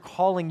parents are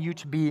calling you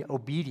to be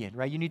obedient,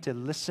 right? You need to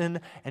listen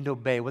and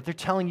obey. What they're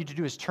telling you to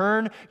do is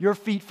turn your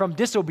feet from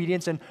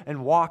disobedience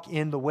and walk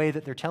in the way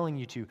that they're telling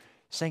you to.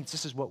 Saints,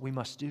 this is what we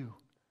must do.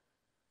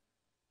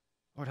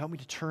 Lord, help me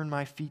to turn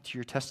my feet to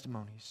your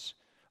testimonies.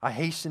 I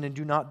hasten and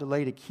do not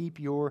delay to keep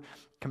your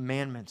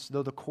commandments,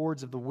 though the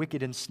cords of the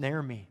wicked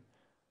ensnare me.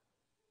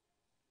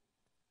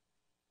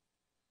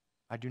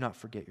 I do not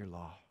forget your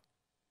law.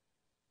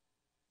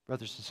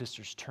 Brothers and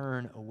sisters,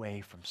 turn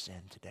away from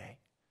sin today.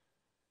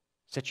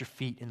 Set your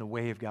feet in the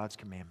way of God's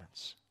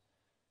commandments.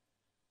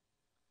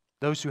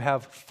 Those who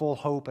have full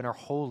hope and are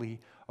holy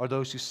are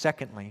those who,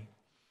 secondly,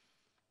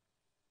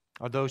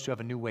 are those who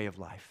have a new way of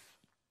life.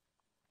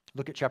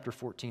 Look at chapter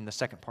 14, the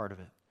second part of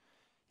it.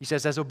 He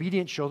says, as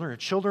obedient children, or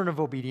children of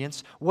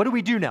obedience, what do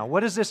we do now? What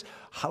does this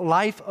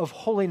life of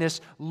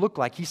holiness look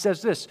like? He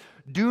says this,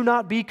 do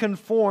not be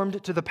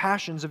conformed to the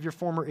passions of your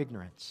former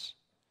ignorance.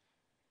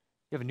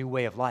 You have a new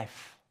way of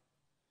life.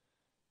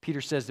 Peter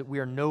says that we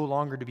are no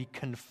longer to be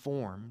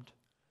conformed.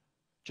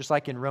 Just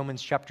like in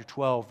Romans chapter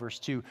 12, verse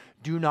 2,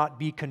 do not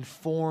be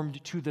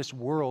conformed to this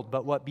world,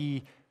 but what?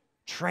 Be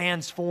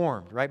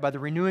transformed, right? By the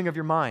renewing of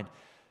your mind.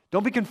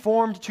 Don't be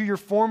conformed to your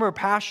former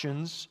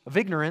passions of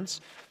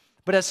ignorance,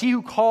 but as he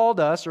who called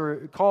us,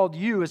 or called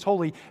you is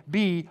holy,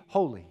 be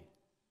holy.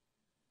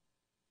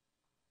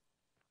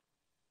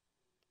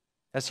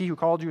 As he who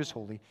called you is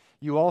holy,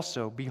 you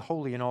also be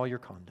holy in all your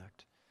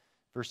conduct.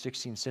 Verse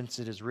 16, since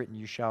it is written,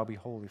 you shall be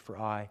holy, for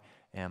I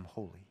am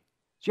holy.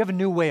 So you have a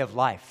new way of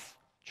life,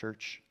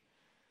 church.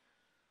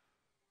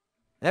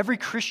 Every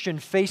Christian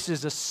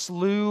faces a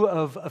slew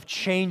of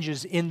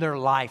changes in their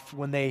life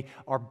when they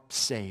are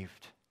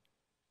saved.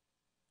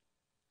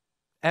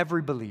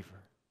 Every believer.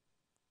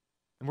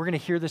 And we're going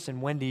to hear this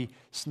in Wendy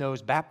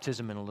Snow's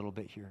baptism in a little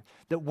bit here.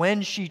 That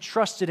when she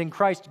trusted in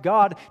Christ,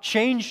 God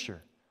changed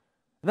her.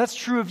 And that's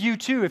true of you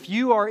too. If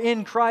you are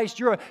in Christ,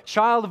 you're a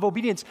child of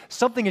obedience,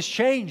 something has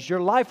changed.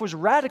 Your life was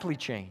radically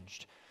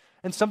changed.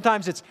 And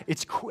sometimes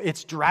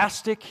it's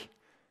drastic.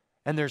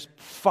 And there's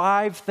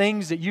 5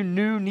 things that you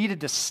knew needed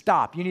to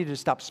stop. You needed to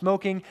stop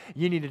smoking.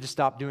 You needed to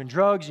stop doing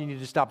drugs. You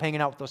needed to stop hanging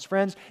out with those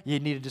friends. You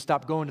needed to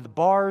stop going to the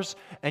bars.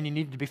 And you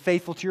needed to be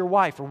faithful to your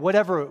wife or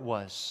whatever it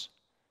was.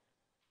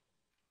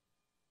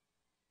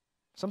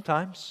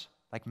 Sometimes,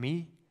 like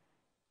me,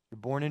 you're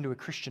born into a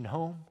Christian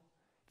home.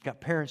 You've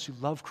got parents who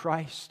love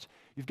Christ.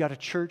 You've got a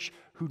church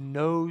who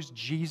knows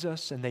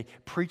Jesus and they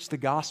preach the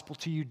gospel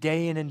to you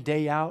day in and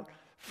day out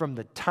from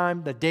the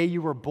day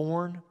you were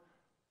born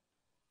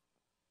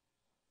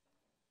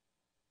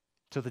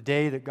to the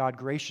day that God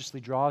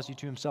graciously draws you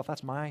to himself.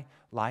 That's my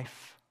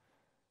life.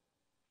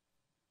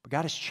 But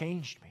God has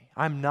changed me.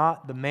 I'm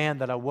not the man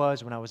that I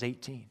was when I was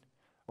 18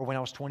 or when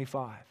I was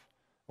 25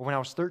 or when I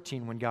was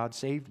 13 when God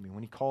saved me,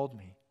 when he called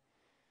me.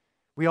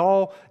 We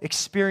all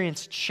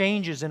experience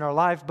changes in our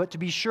life, but to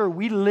be sure,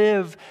 we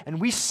live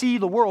and we see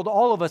the world,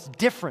 all of us,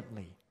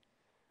 differently.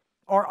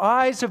 Our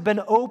eyes have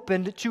been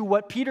opened to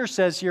what Peter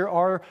says here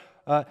are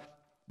the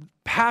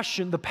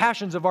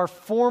passions of our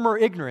former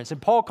ignorance.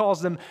 And Paul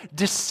calls them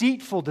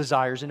deceitful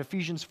desires in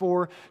Ephesians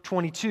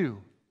 4:22.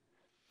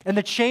 And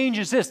the change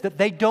is this, that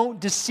they don't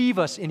deceive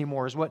us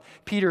anymore, is what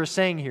Peter is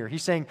saying here.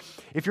 He's saying,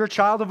 if you're a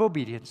child of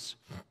obedience,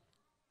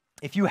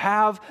 if you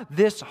have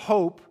this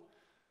hope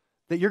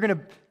that you're going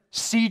to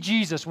see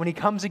Jesus when he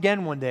comes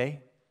again one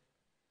day,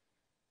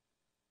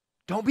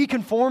 don't be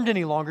conformed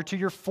any longer to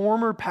your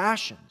former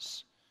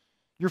passions,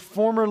 your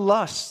former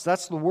lusts.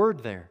 That's the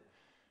word there.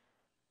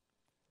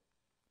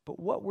 But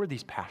what were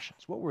these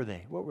passions? What were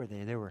they? What were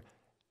they? They were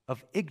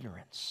of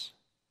ignorance.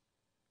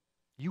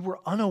 You were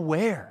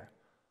unaware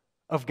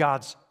of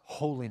God's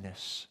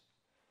holiness,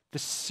 the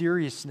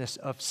seriousness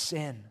of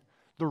sin,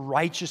 the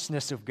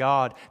righteousness of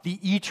God, the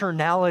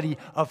eternality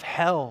of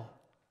hell,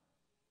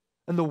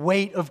 and the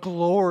weight of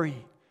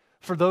glory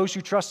for those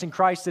who trust in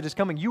Christ that is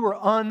coming. You were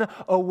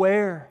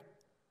unaware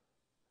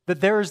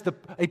that there is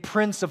a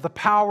prince of the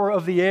power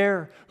of the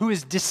air who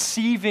is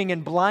deceiving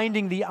and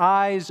blinding the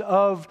eyes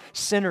of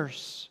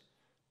sinners.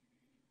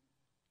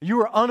 You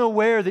were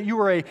unaware that you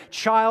were a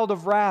child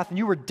of wrath and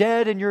you were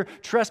dead in your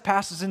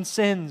trespasses and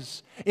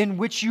sins in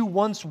which you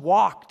once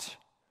walked.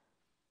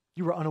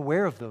 You were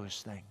unaware of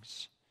those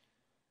things.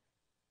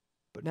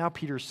 But now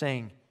Peter is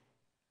saying,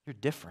 you're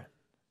different.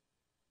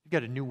 You've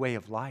got a new way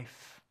of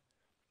life.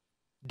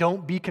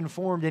 Don't be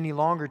conformed any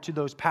longer to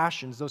those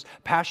passions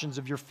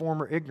of your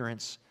former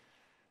ignorance.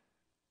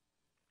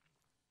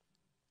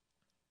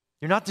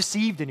 You're not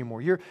deceived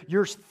anymore. Your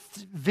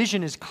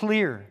vision is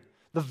clear.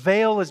 The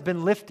veil has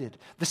been lifted.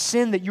 The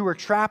sin that you were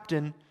trapped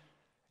in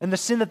and the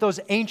sin that those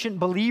ancient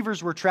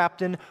believers were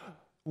trapped in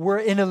were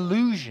an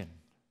illusion.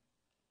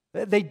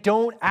 They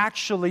don't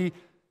actually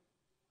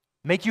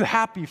make you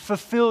happy,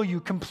 fulfill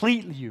you,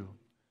 complete you.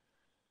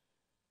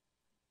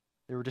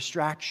 They were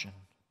distraction.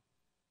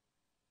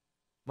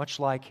 Much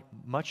like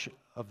much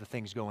of the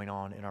things going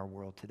on in our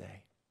world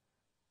today.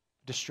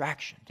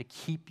 Distraction, to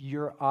keep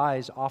your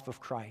eyes off of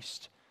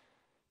Christ,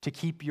 to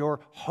keep your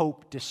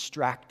hope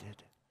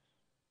distracted,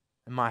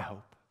 and my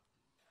hope.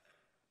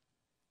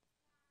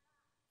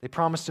 They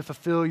promised to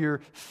fulfill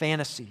your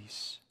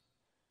fantasies.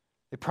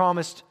 They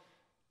promised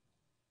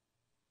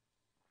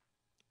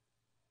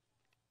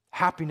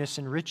happiness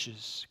and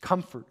riches,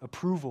 comfort,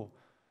 approval,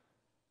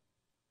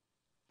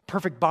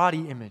 perfect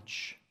body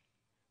image,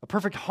 a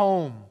perfect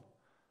home,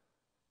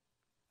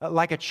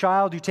 Like a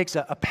child who takes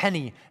a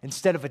penny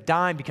instead of a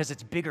dime because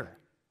it's bigger.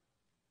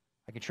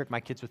 I can trick my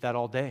kids with that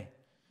all day.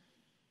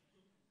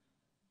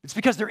 It's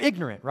because they're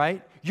ignorant,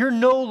 right? You're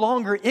no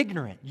longer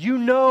ignorant. You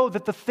know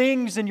that the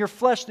things in your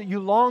flesh that you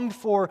longed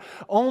for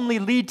only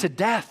lead to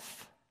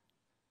death.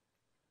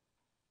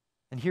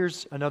 And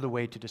here's another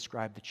way to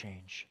describe the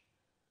change.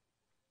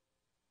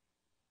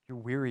 You're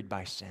wearied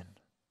by sin.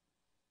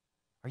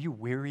 Are you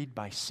wearied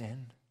by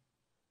sin?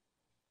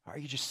 Are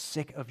you just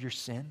sick of your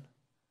sin?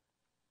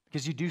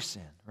 Because you do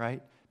sin,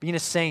 right? Being a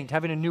saint,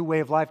 having a new way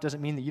of life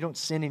doesn't mean that you don't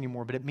sin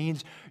anymore, but it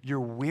means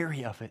you're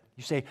weary of it.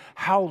 You say,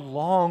 how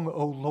long,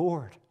 O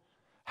Lord?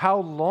 How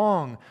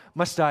long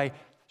must I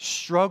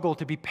struggle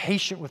to be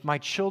patient with my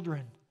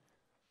children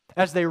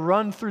as they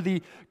run through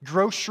the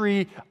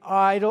grocery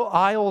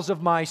aisles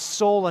of my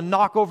soul and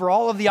knock over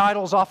all of the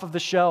idols off of the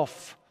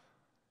shelf?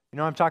 You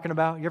know what I'm talking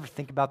about? You ever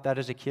think about that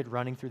as a kid,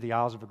 running through the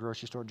aisles of a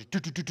grocery store,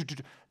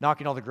 just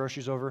knocking all the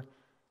groceries over?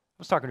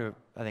 I was talking to,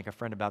 I think, a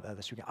friend about that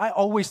this weekend. I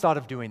always thought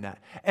of doing that.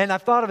 And I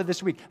thought of it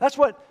this week. That's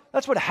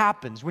what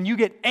happens when you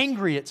get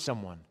angry at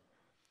someone.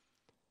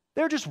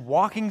 They're just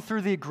walking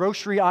through the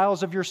grocery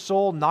aisles of your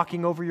soul,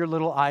 knocking over your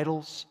little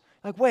idols.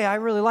 Like, wait, I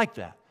really like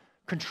that.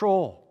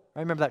 Control.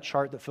 I remember that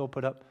chart that Phil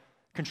put up.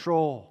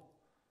 Control.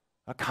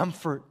 A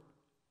comfort.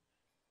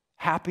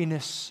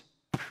 Happiness.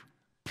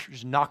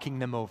 Just knocking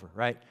them over,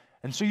 right?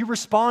 And so you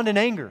respond in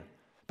anger.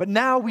 But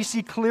now we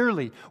see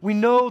clearly, we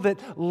know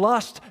that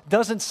lust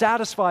doesn't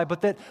satisfy,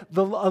 but that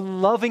a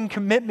loving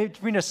commitment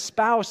between a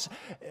spouse,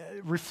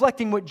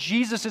 reflecting what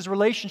Jesus'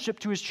 relationship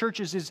to his church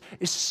is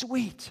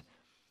sweet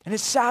and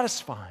it's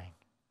satisfying.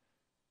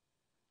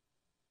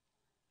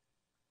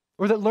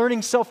 Or that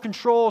learning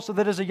self-control so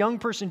that as a young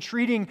person,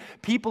 treating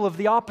people of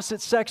the opposite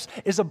sex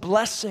is a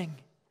blessing.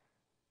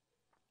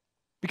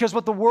 Because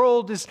what the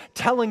world is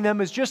telling them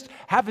is just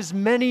have as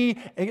many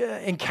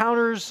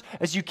encounters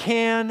as you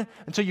can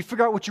until you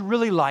figure out what you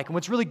really like and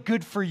what's really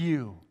good for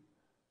you.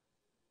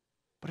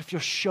 But if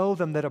you'll show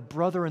them that a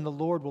brother in the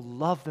Lord will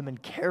love them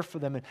and care for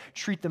them and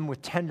treat them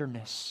with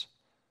tenderness,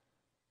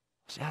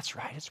 say, that's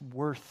right, it's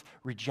worth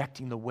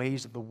rejecting the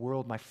ways of the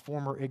world, my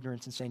former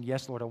ignorance, and saying,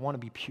 yes, Lord, I want to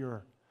be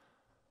pure.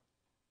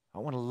 I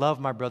want to love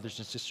my brothers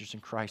and sisters in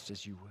Christ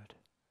as you would.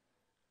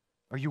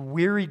 Are you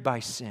wearied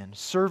by sin,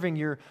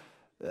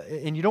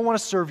 and you don't want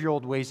to serve your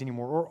old ways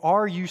anymore? Or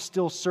are you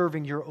still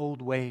serving your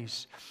old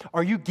ways?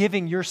 Are you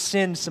giving your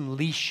sin some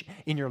leash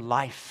in your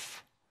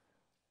life?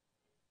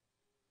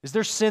 Is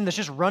there sin that's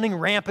just running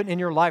rampant in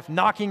your life,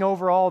 knocking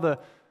over all the...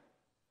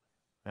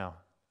 No,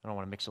 I don't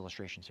want to mix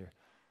illustrations here.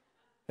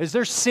 Is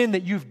there sin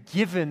that you've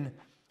given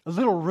a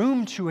little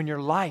room to in your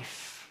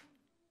life?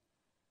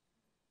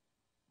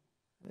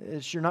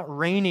 Is you're not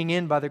reining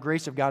in by the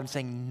grace of God and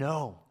saying,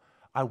 no,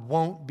 I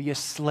won't be a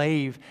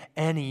slave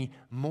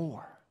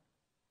anymore?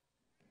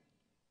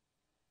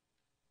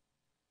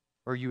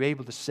 Or are you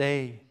able to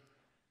say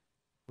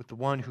with the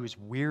one who is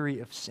weary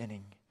of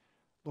sinning,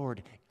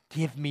 Lord,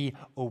 give me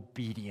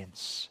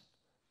obedience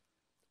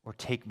or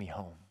take me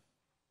home?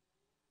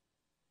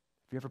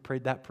 Have you ever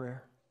prayed that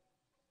prayer?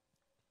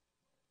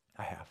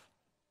 I have.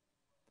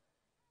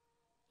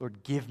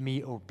 Lord, give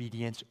me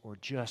obedience or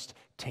just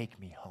take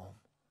me home.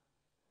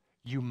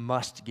 You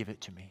must give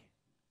it to me.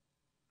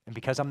 And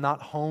because I'm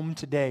not home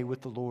today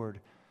with the Lord,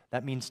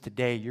 that means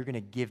today you're going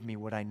to give me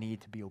what I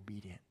need to be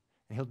obedient.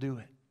 And He'll do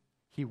it.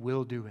 He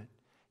will do it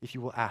if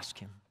you will ask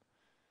Him.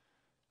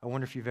 I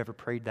wonder if you've ever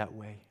prayed that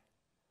way,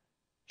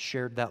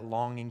 shared that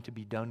longing to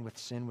be done with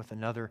sin with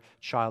another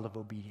child of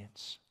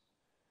obedience,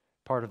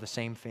 part of the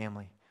same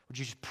family.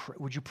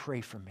 Would you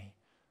pray for me?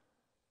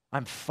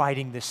 I'm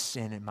fighting this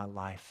sin in my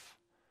life.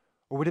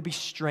 Or would it be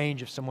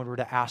strange if someone were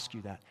to ask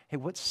you that? Hey,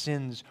 what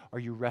sins are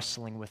you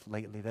wrestling with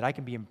lately that I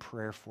can be in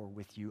prayer for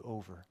with you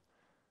over?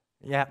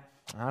 Yeah,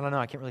 I don't know.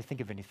 I can't really think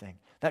of anything.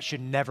 That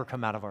should never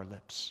come out of our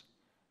lips.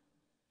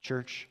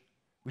 Church,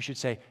 we should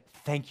say,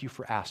 thank you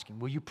for asking.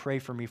 Will you pray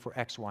for me for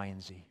X, Y,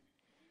 and Z?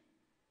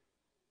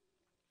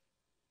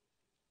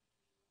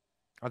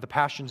 Are the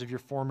passions of your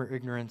former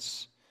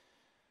ignorance,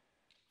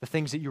 the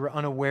things that you were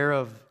unaware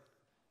of,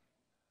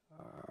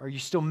 are you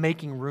still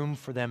making room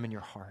for them in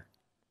your heart?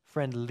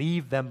 Friend,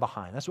 leave them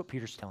behind. That's what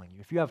Peter's telling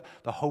you. If you have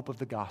the hope of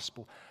the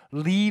gospel,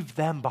 leave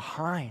them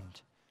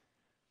behind.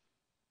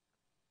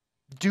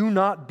 Do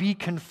not be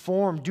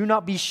conformed. Do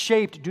not be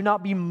shaped. Do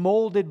not be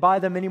molded by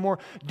them anymore.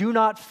 Do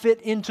not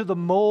fit into the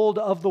mold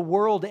of the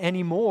world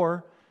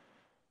anymore.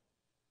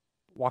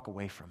 Walk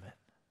away from it.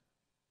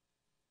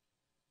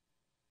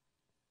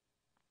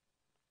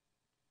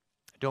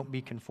 Don't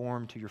be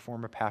conformed to your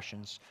former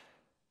passions,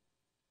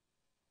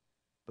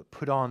 but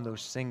put on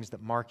those things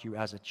that mark you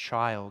as a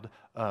child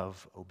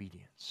of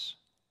obedience.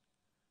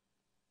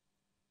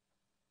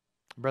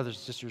 Brothers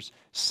and sisters,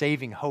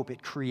 saving hope,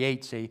 it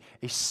creates a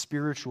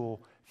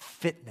spiritual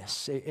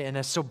fitness and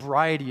a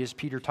sobriety, as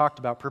Peter talked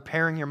about,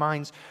 preparing your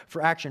minds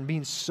for action,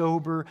 being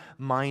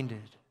sober-minded.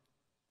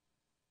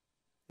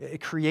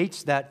 It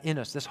creates that in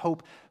us. This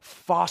hope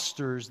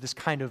fosters this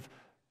kind of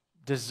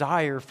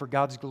desire for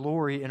God's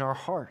glory in our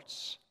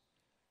hearts.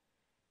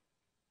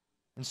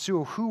 And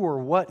so who or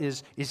what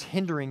is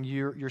hindering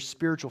your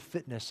spiritual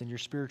fitness and your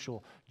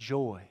spiritual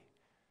joy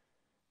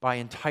by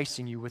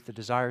enticing you with the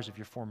desires of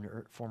your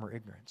former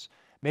ignorance?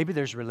 Maybe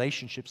there's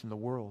relationships in the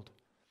world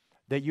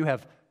that you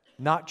have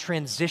not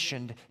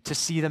transitioned to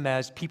see them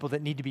as people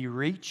that need to be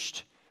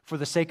reached for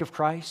the sake of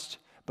Christ,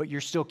 but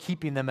you're still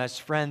keeping them as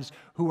friends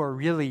who are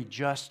really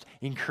just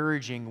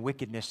encouraging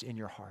wickedness in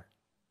your heart.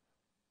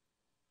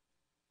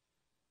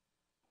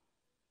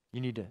 You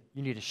need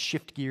to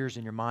shift gears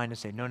in your mind and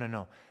say,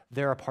 no.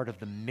 They're a part of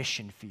the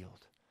mission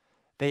field.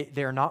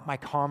 They are not my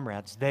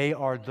comrades. They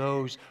are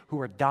those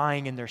who are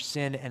dying in their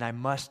sin, and I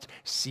must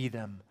see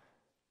them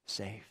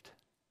saved.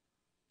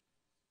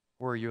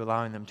 Or are you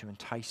allowing them to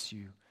entice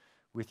you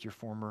with your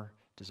former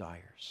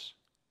desires?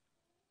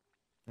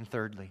 And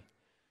thirdly,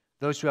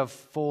 those who have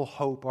full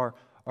hope are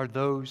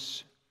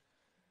those,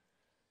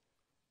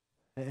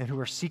 and who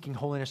are seeking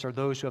holiness are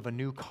those who have a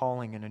new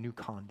calling and a new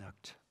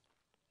conduct.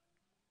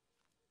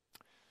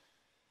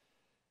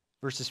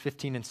 Verses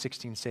 15 and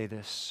 16 say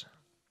this: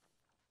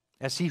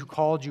 as he who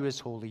called you is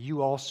holy,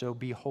 you also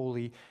be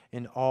holy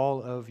in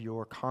all of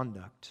your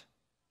conduct.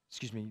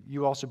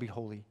 You also be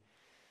holy.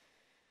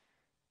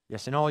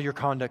 Yes, in all your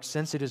conduct,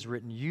 since it is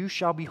written, you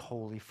shall be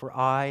holy, for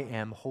I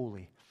am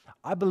holy.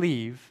 I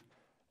believe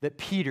that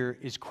Peter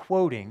is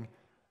quoting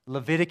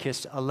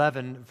Leviticus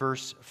 11,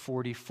 verse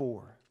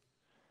 44.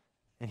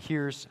 And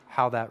here's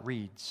how that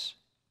reads: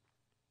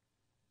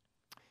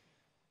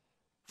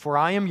 for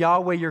I am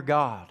Yahweh your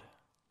God.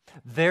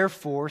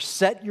 Therefore,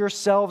 set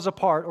yourselves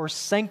apart, or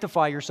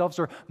sanctify yourselves,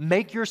 or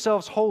make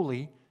yourselves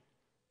holy.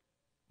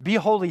 Be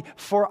holy,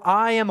 for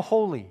I am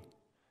holy.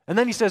 And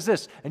then he says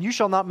this: and you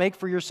shall not make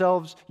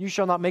yourselves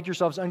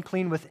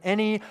unclean with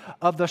any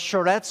of the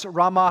shoretz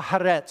rama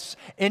haretz,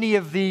 any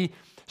of the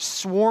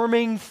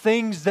swarming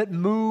things that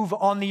move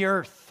on the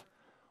earth.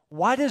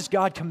 Why does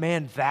God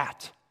command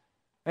that?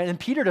 And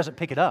Peter doesn't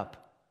pick it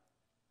up.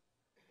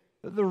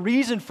 The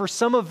reason for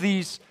some of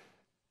these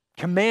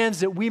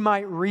commands that we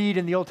might read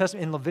in the Old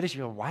Testament, in Leviticus,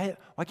 you go, why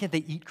can't they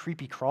eat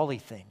creepy crawly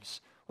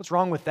things? What's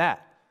wrong with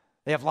that?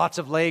 They have lots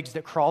of legs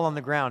that crawl on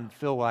the ground.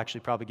 Phil will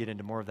actually probably get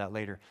into more of that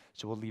later,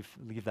 so we'll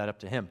leave that up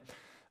to him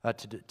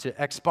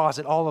to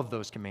exposit all of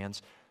those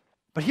commands.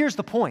 But here's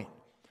the point.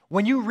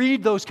 When you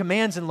read those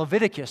commands in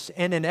Leviticus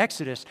and in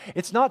Exodus,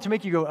 it's not to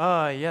make you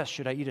go, yes,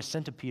 should I eat a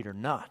centipede or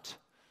not?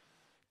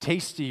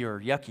 Tasty or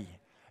yucky.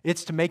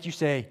 It's to make you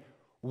say,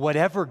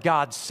 whatever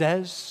God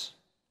says,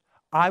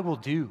 I will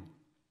do.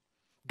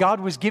 God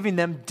was giving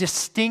them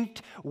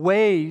distinct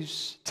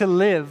ways to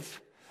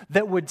live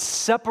that would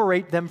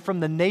separate them from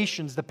the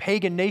nations, the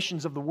pagan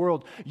nations of the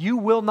world. You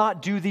will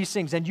not do these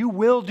things, and you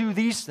will do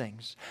these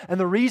things. And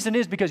the reason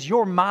is because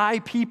you're my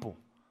people.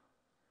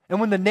 And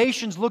when the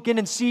nations look in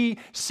and see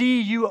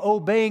you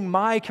obeying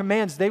my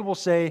commands, they will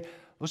say,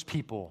 those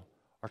people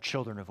are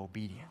children of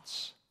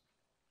obedience.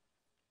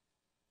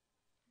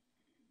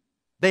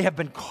 They have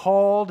been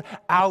called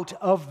out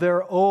of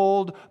their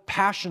old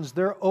passions,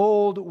 their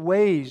old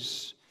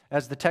ways.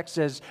 As the text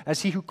says,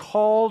 as he who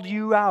called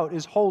you out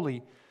is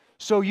holy,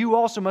 so you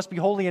also must be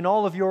holy in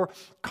all of your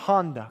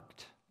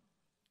conduct.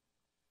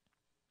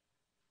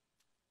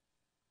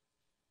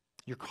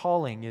 Your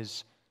calling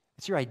it's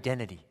your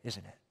identity,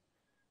 isn't it?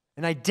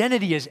 And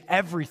identity is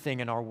everything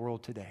in our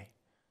world today.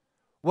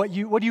 What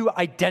do you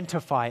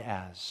identify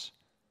as?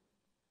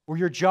 Or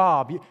your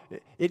job,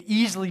 it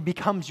easily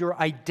becomes your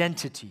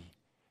identity,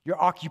 your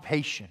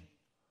occupation,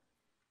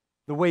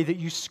 the way that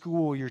you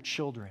school your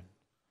children.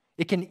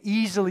 It can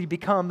easily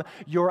become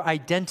your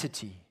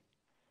identity.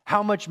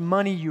 How much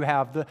money you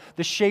have,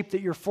 the shape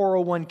that your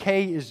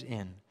 401k is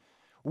in.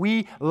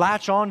 We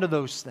latch onto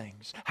those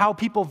things. How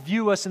people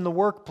view us in the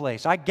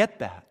workplace. I get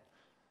that.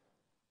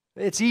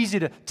 It's easy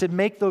to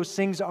make those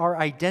things our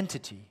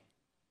identity.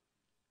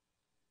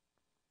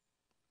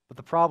 But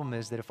the problem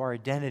is that if our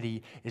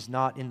identity is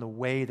not in the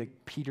way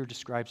that Peter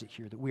describes it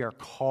here, that we are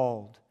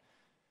called,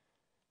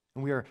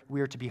 and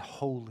we are to be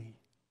holy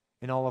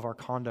in all of our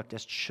conduct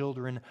as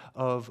children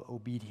of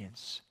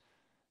obedience,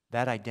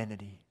 that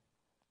identity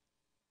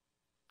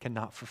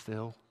cannot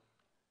fulfill.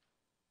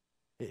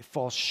 It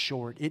falls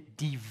short. It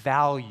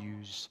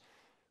devalues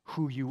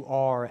who you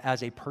are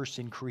as a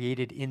person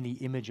created in the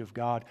image of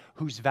God,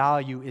 whose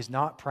value is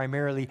not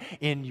primarily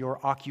in your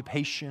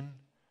occupation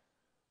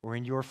or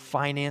in your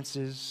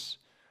finances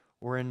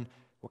or in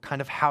what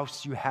kind of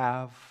house you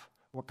have,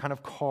 what kind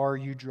of car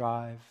you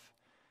drive.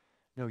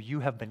 No, you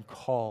have been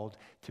called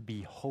to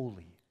be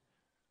holy.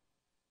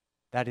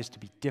 That is to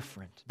be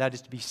different. That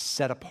is to be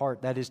set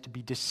apart. That is to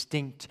be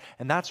distinct.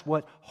 And that's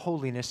what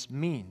holiness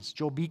means.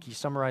 Joel Beakey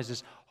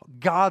summarizes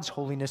God's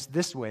holiness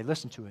this way.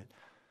 Listen to it.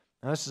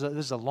 Now, this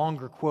is a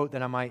longer quote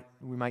than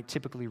we might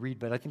typically read,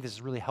 but I think this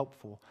is really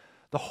helpful.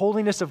 The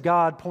holiness of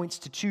God points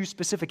to two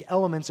specific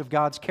elements of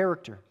God's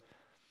character.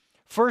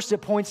 First, it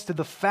points to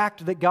the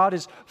fact that God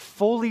is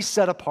fully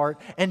set apart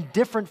and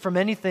different from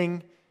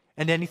anything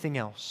and anything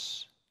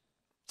else.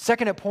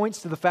 Second, it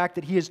points to the fact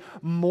that he is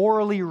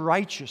morally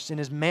righteous in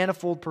his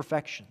manifold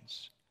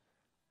perfections.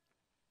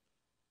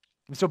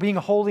 And so being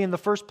holy in the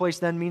first place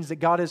then means that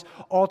God is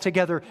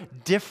altogether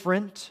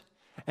different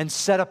and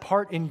set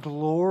apart in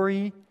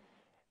glory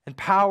and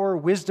power,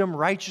 wisdom,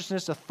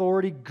 righteousness,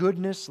 authority,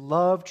 goodness,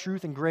 love,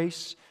 truth, and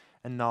grace,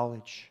 and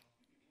knowledge.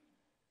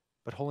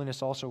 But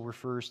holiness also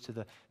refers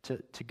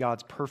to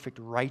God's perfect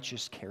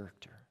righteous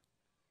character.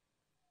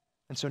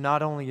 And so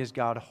not only is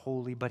God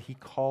holy, but He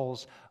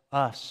calls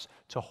us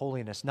to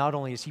holiness. Not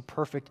only is He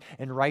perfect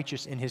and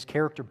righteous in His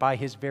character by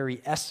His very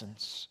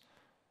essence,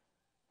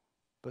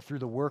 but through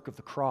the work of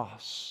the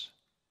cross,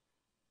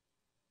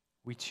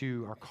 we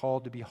too are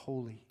called to be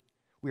holy.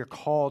 We are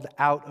called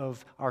out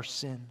of our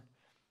sin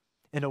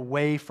and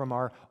away from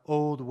our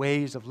old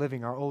ways of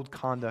living, our old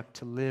conduct,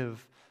 to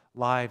live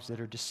lives that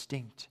are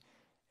distinct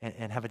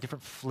and have a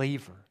different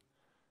flavor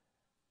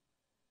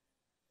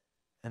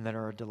and that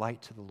are a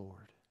delight to the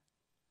Lord.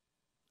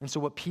 And so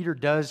what Peter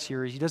does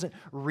here is he doesn't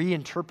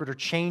reinterpret or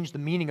change the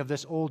meaning of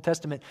this Old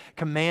Testament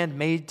command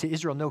made to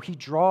Israel. No, he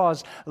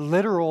draws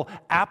literal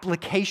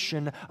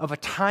application of a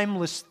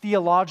timeless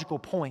theological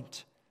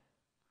point.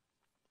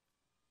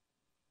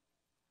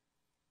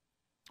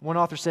 One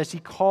author says he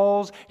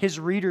calls his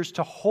readers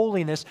to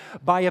holiness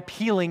by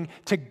appealing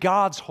to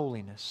God's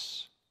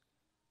holiness.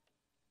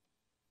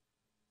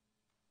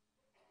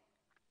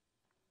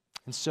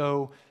 And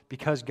so,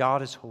 because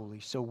God is holy,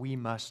 so we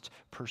must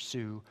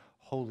pursue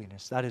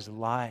holiness. That is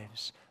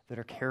lives that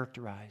are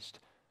characterized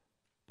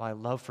by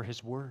love for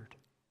His Word,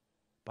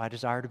 by a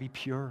desire to be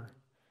pure,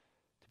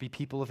 to be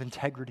people of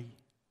integrity,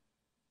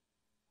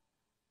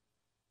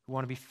 who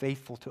want to be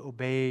faithful to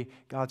obey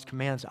God's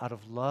commands out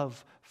of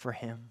love for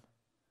Him.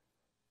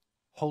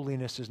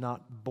 Holiness is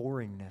not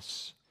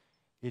boringness.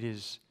 It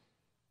is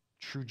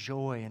true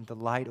joy and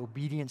delight.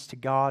 Obedience to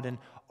God in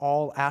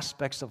all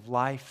aspects of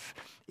life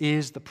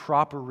is the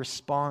proper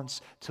response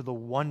to the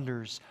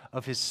wonders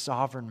of His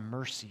sovereign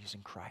mercies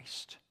in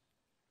Christ.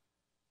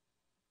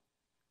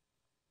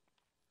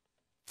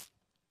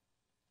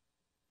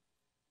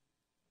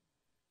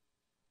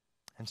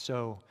 And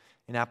so,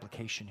 in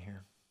application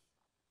here,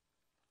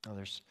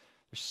 there's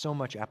so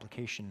much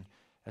application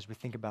as we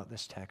think about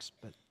this text,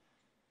 but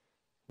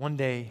one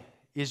day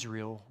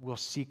Israel will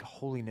seek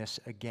holiness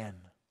again,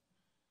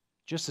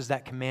 just as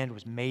that command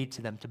was made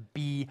to them to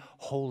be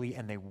holy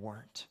and they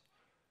weren't.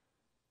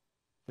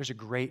 There's a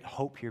great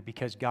hope here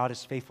because God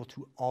is faithful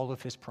to all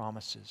of His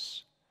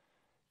promises.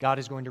 God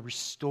is going to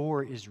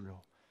restore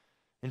Israel.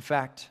 In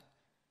fact,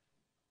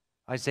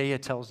 Isaiah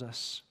tells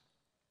us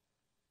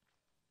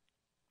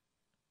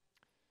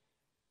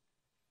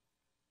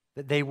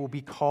that they will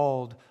be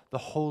called the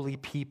holy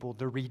people,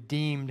 the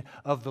redeemed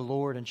of the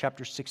Lord in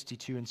chapter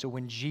 62. And so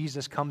when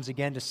Jesus comes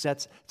again to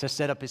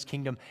set up His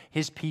kingdom,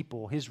 His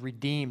people, His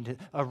redeemed,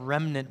 a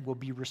remnant will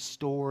be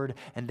restored,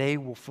 and they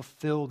will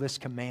fulfill this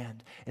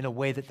command in a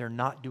way that they're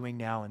not doing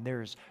now. And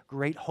there is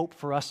great hope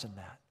for us in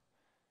that.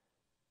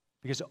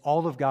 Because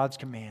all of God's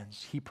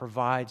commands, He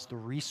provides the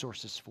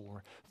resources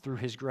for through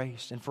His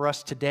grace. And for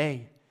us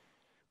today,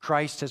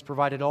 Christ has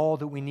provided all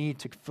that we need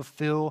to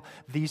fulfill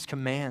these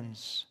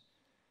commands.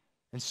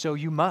 And so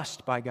you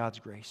must, by God's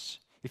grace.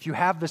 If you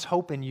have this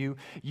hope in you,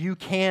 you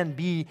can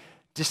be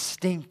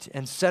distinct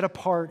and set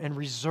apart and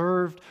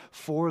reserved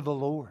for the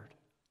Lord.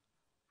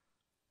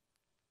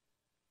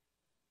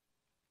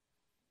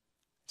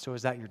 So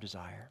is that your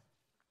desire?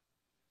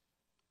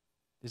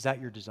 Is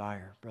that your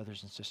desire,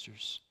 brothers and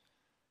sisters?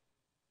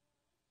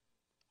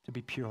 To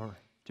be pure,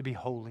 to be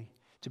holy,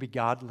 to be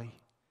godly,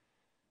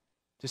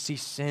 to see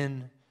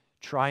sin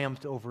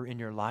triumphed over in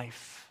your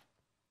life,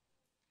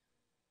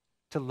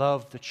 to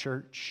love the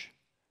church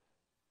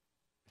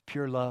with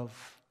pure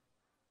love,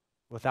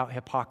 without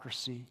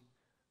hypocrisy,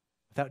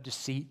 without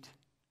deceit,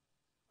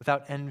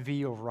 without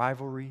envy or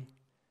rivalry.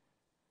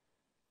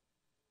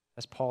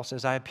 As Paul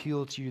says, I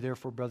appeal to you,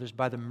 therefore, brothers,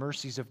 by the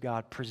mercies of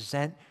God,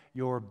 present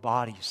your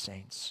bodies,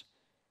 saints.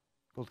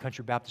 Gold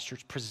Country Baptist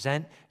Church,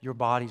 present your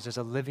bodies as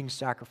a living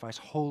sacrifice,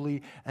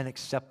 holy and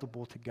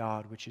acceptable to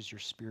God, which is your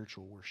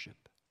spiritual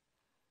worship.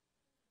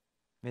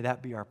 May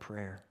that be our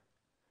prayer.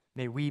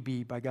 May we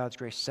be, by God's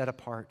grace, set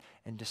apart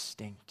and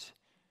distinct.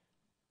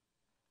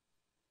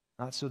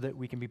 Not so that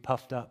we can be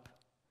puffed up.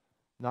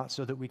 Not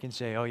so that we can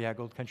say, oh yeah,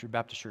 Gold Country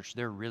Baptist Church,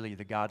 they're really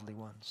the godly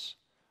ones.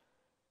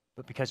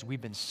 But because we've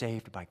been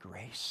saved by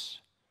grace,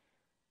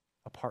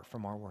 apart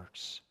from our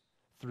works,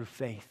 through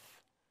faith,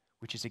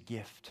 which is a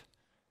gift,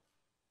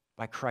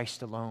 by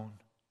Christ alone,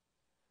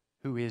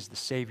 who is the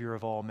Savior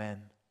of all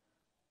men,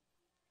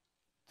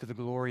 to the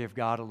glory of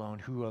God alone,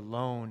 who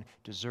alone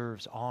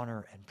deserves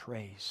honor and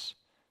praise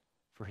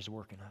for His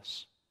work in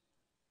us.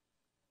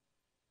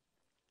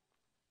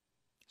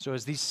 So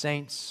as these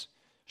saints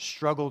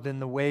struggled in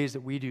the ways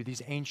that we do,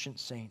 these ancient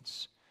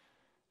saints,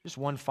 just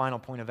one final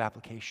point of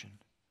application.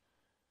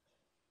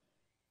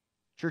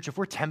 Church, if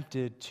we're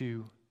tempted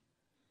to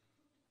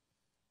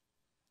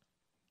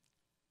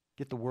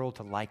get the world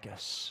to like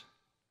us,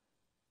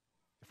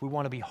 if we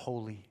want to be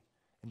holy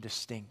and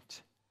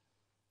distinct,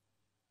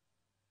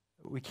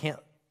 we can't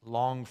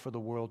long for the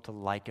world to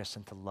like us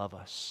and to love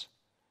us.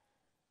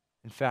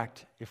 In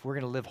fact, if we're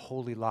going to live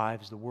holy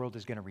lives, the world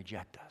is going to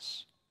reject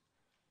us.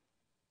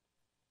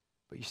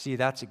 But you see,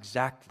 that's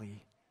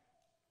exactly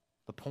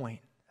the point.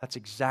 That's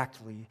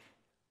exactly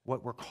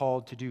what we're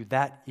called to do.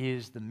 That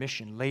is the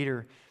mission.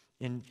 Later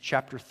in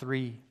chapter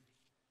 3,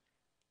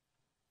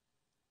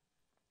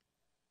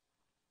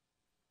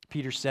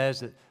 Peter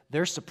says that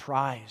they're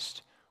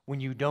surprised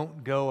when you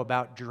don't go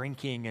about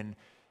drinking and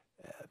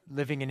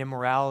living in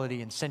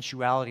immorality and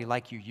sensuality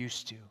like you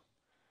used to.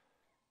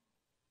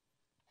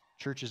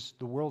 Churches,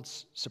 the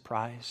world's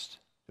surprised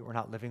that we're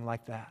not living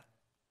like that.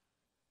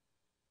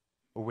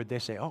 Or would they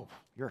say, oh,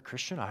 you're a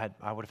Christian?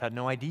 I would have had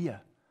no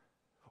idea.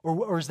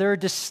 Or is there a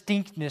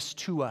distinctness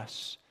to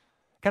us?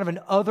 Kind of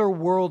an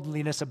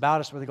otherworldliness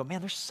about us where they go, man,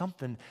 there's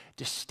something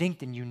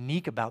distinct and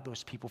unique about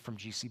those people from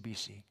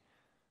GCBC.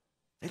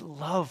 They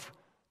love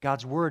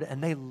God's word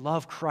and they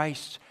love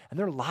Christ and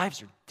their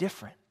lives are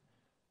different.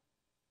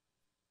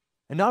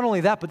 And not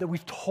only that, but that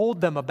we've told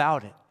them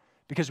about it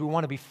because we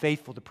want to be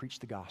faithful to preach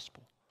the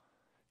gospel.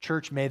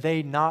 Church, may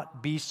they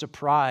not be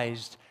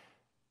surprised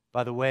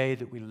by the way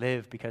that we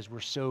live because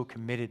we're so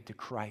committed to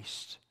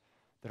Christ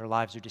that our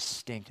lives are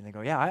distinct. And they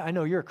go, yeah, I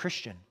know you're a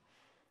Christian.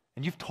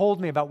 And you've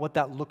told me about what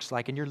that looks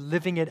like and you're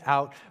living it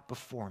out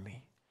before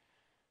me.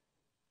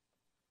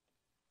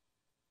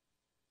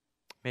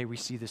 May we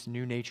see this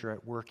new nature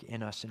at work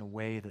in us in a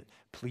way that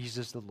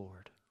pleases the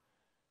Lord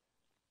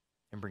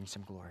and brings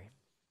him glory.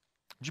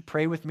 Would you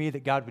pray with me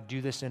that God would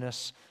do this in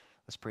us?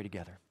 Let's pray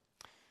together.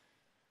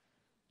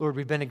 Lord,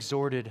 we've been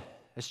exhorted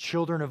as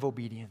children of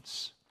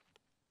obedience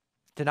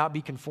to not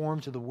be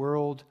conformed to the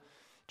world,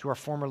 to our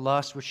former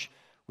lusts, which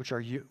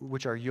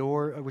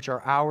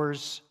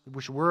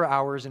were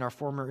ours in our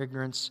former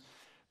ignorance,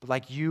 but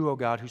like you, O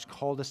God, who's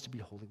called us to be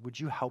holy. Would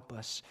you help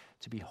us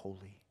to be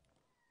holy?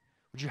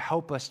 Would you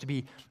help us to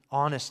be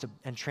honest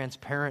and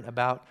transparent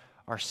about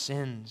our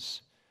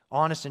sins,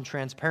 honest and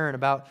transparent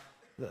about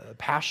the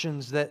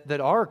passions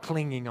that are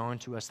clinging on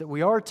to us, that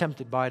we are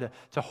tempted by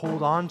to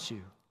hold on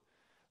to?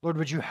 Lord,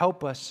 would you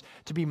help us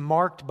to be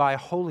marked by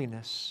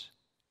holiness,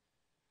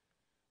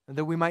 and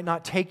that we might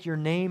not take your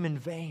name in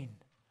vain.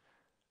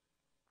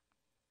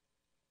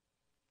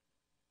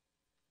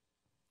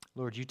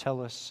 Lord, you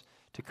tell us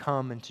to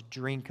come and to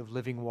drink of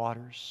living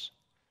waters.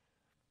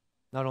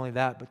 Not only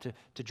that, but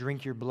to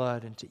drink your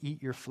blood and to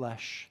eat your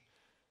flesh.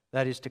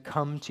 That is to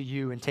come to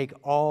you and take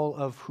all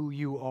of who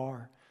you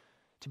are,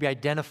 to be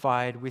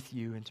identified with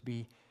you and to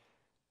be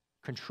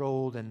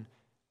controlled and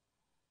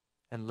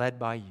led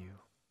by you.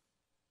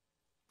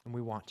 And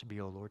we want to be,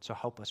 O Lord, so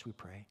help us, we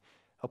pray.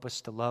 Help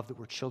us to love that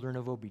we're children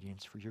of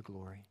obedience for your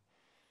glory.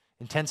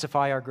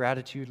 Intensify our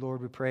gratitude,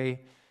 Lord, we pray,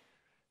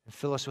 and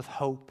fill us with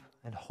hope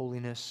and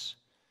holiness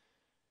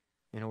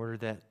in order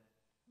that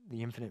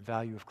the infinite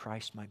value of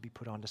Christ might be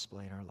put on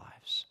display in our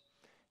lives.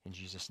 In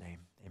Jesus' name,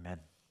 amen.